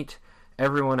cool to meet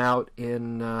everyone out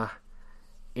in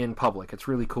public. It's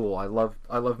really cool. I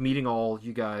love meeting all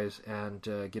you guys and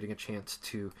getting a chance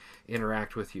to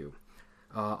interact with you.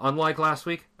 Unlike last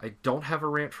week, I don't have a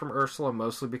rant from Ursula,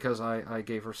 mostly because I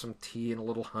gave her some tea and a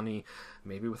little honey,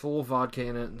 maybe with a little vodka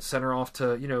in it, and sent her off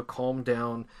to calm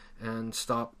down and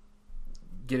stop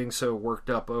getting so worked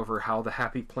up over how the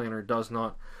Happy Planner does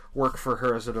not work for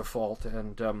her as a default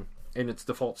and in its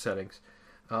default settings.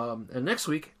 And next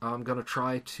week, I'm going to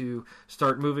try to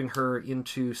start moving her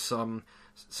into some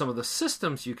of the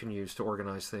systems you can use to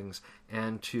organize things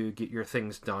and to get your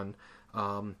things done.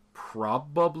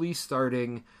 Probably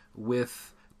starting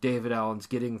with David Allen's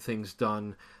Getting Things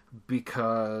Done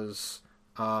because,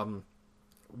 let's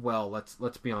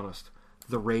be honest,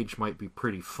 the rage might be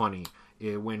pretty funny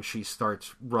when she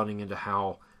starts running into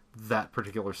how that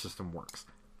particular system works.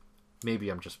 Maybe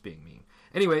I'm just being mean.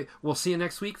 Anyway, we'll see you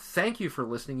next week. Thank you for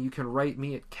listening. You can write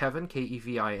me at Kevin,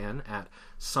 Kevin, at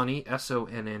Sonney,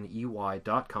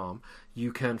 SONNEY.com.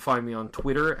 You can find me on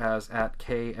Twitter as at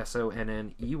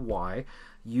KSONNEY.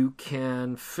 You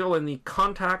can fill in the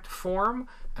contact form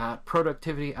at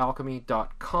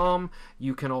productivityalchemy.com.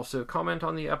 You can also comment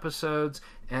on the episodes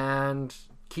and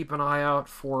keep an eye out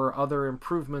for other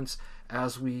improvements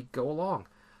as we go along.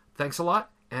 Thanks a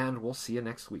lot, and we'll see you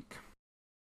next week.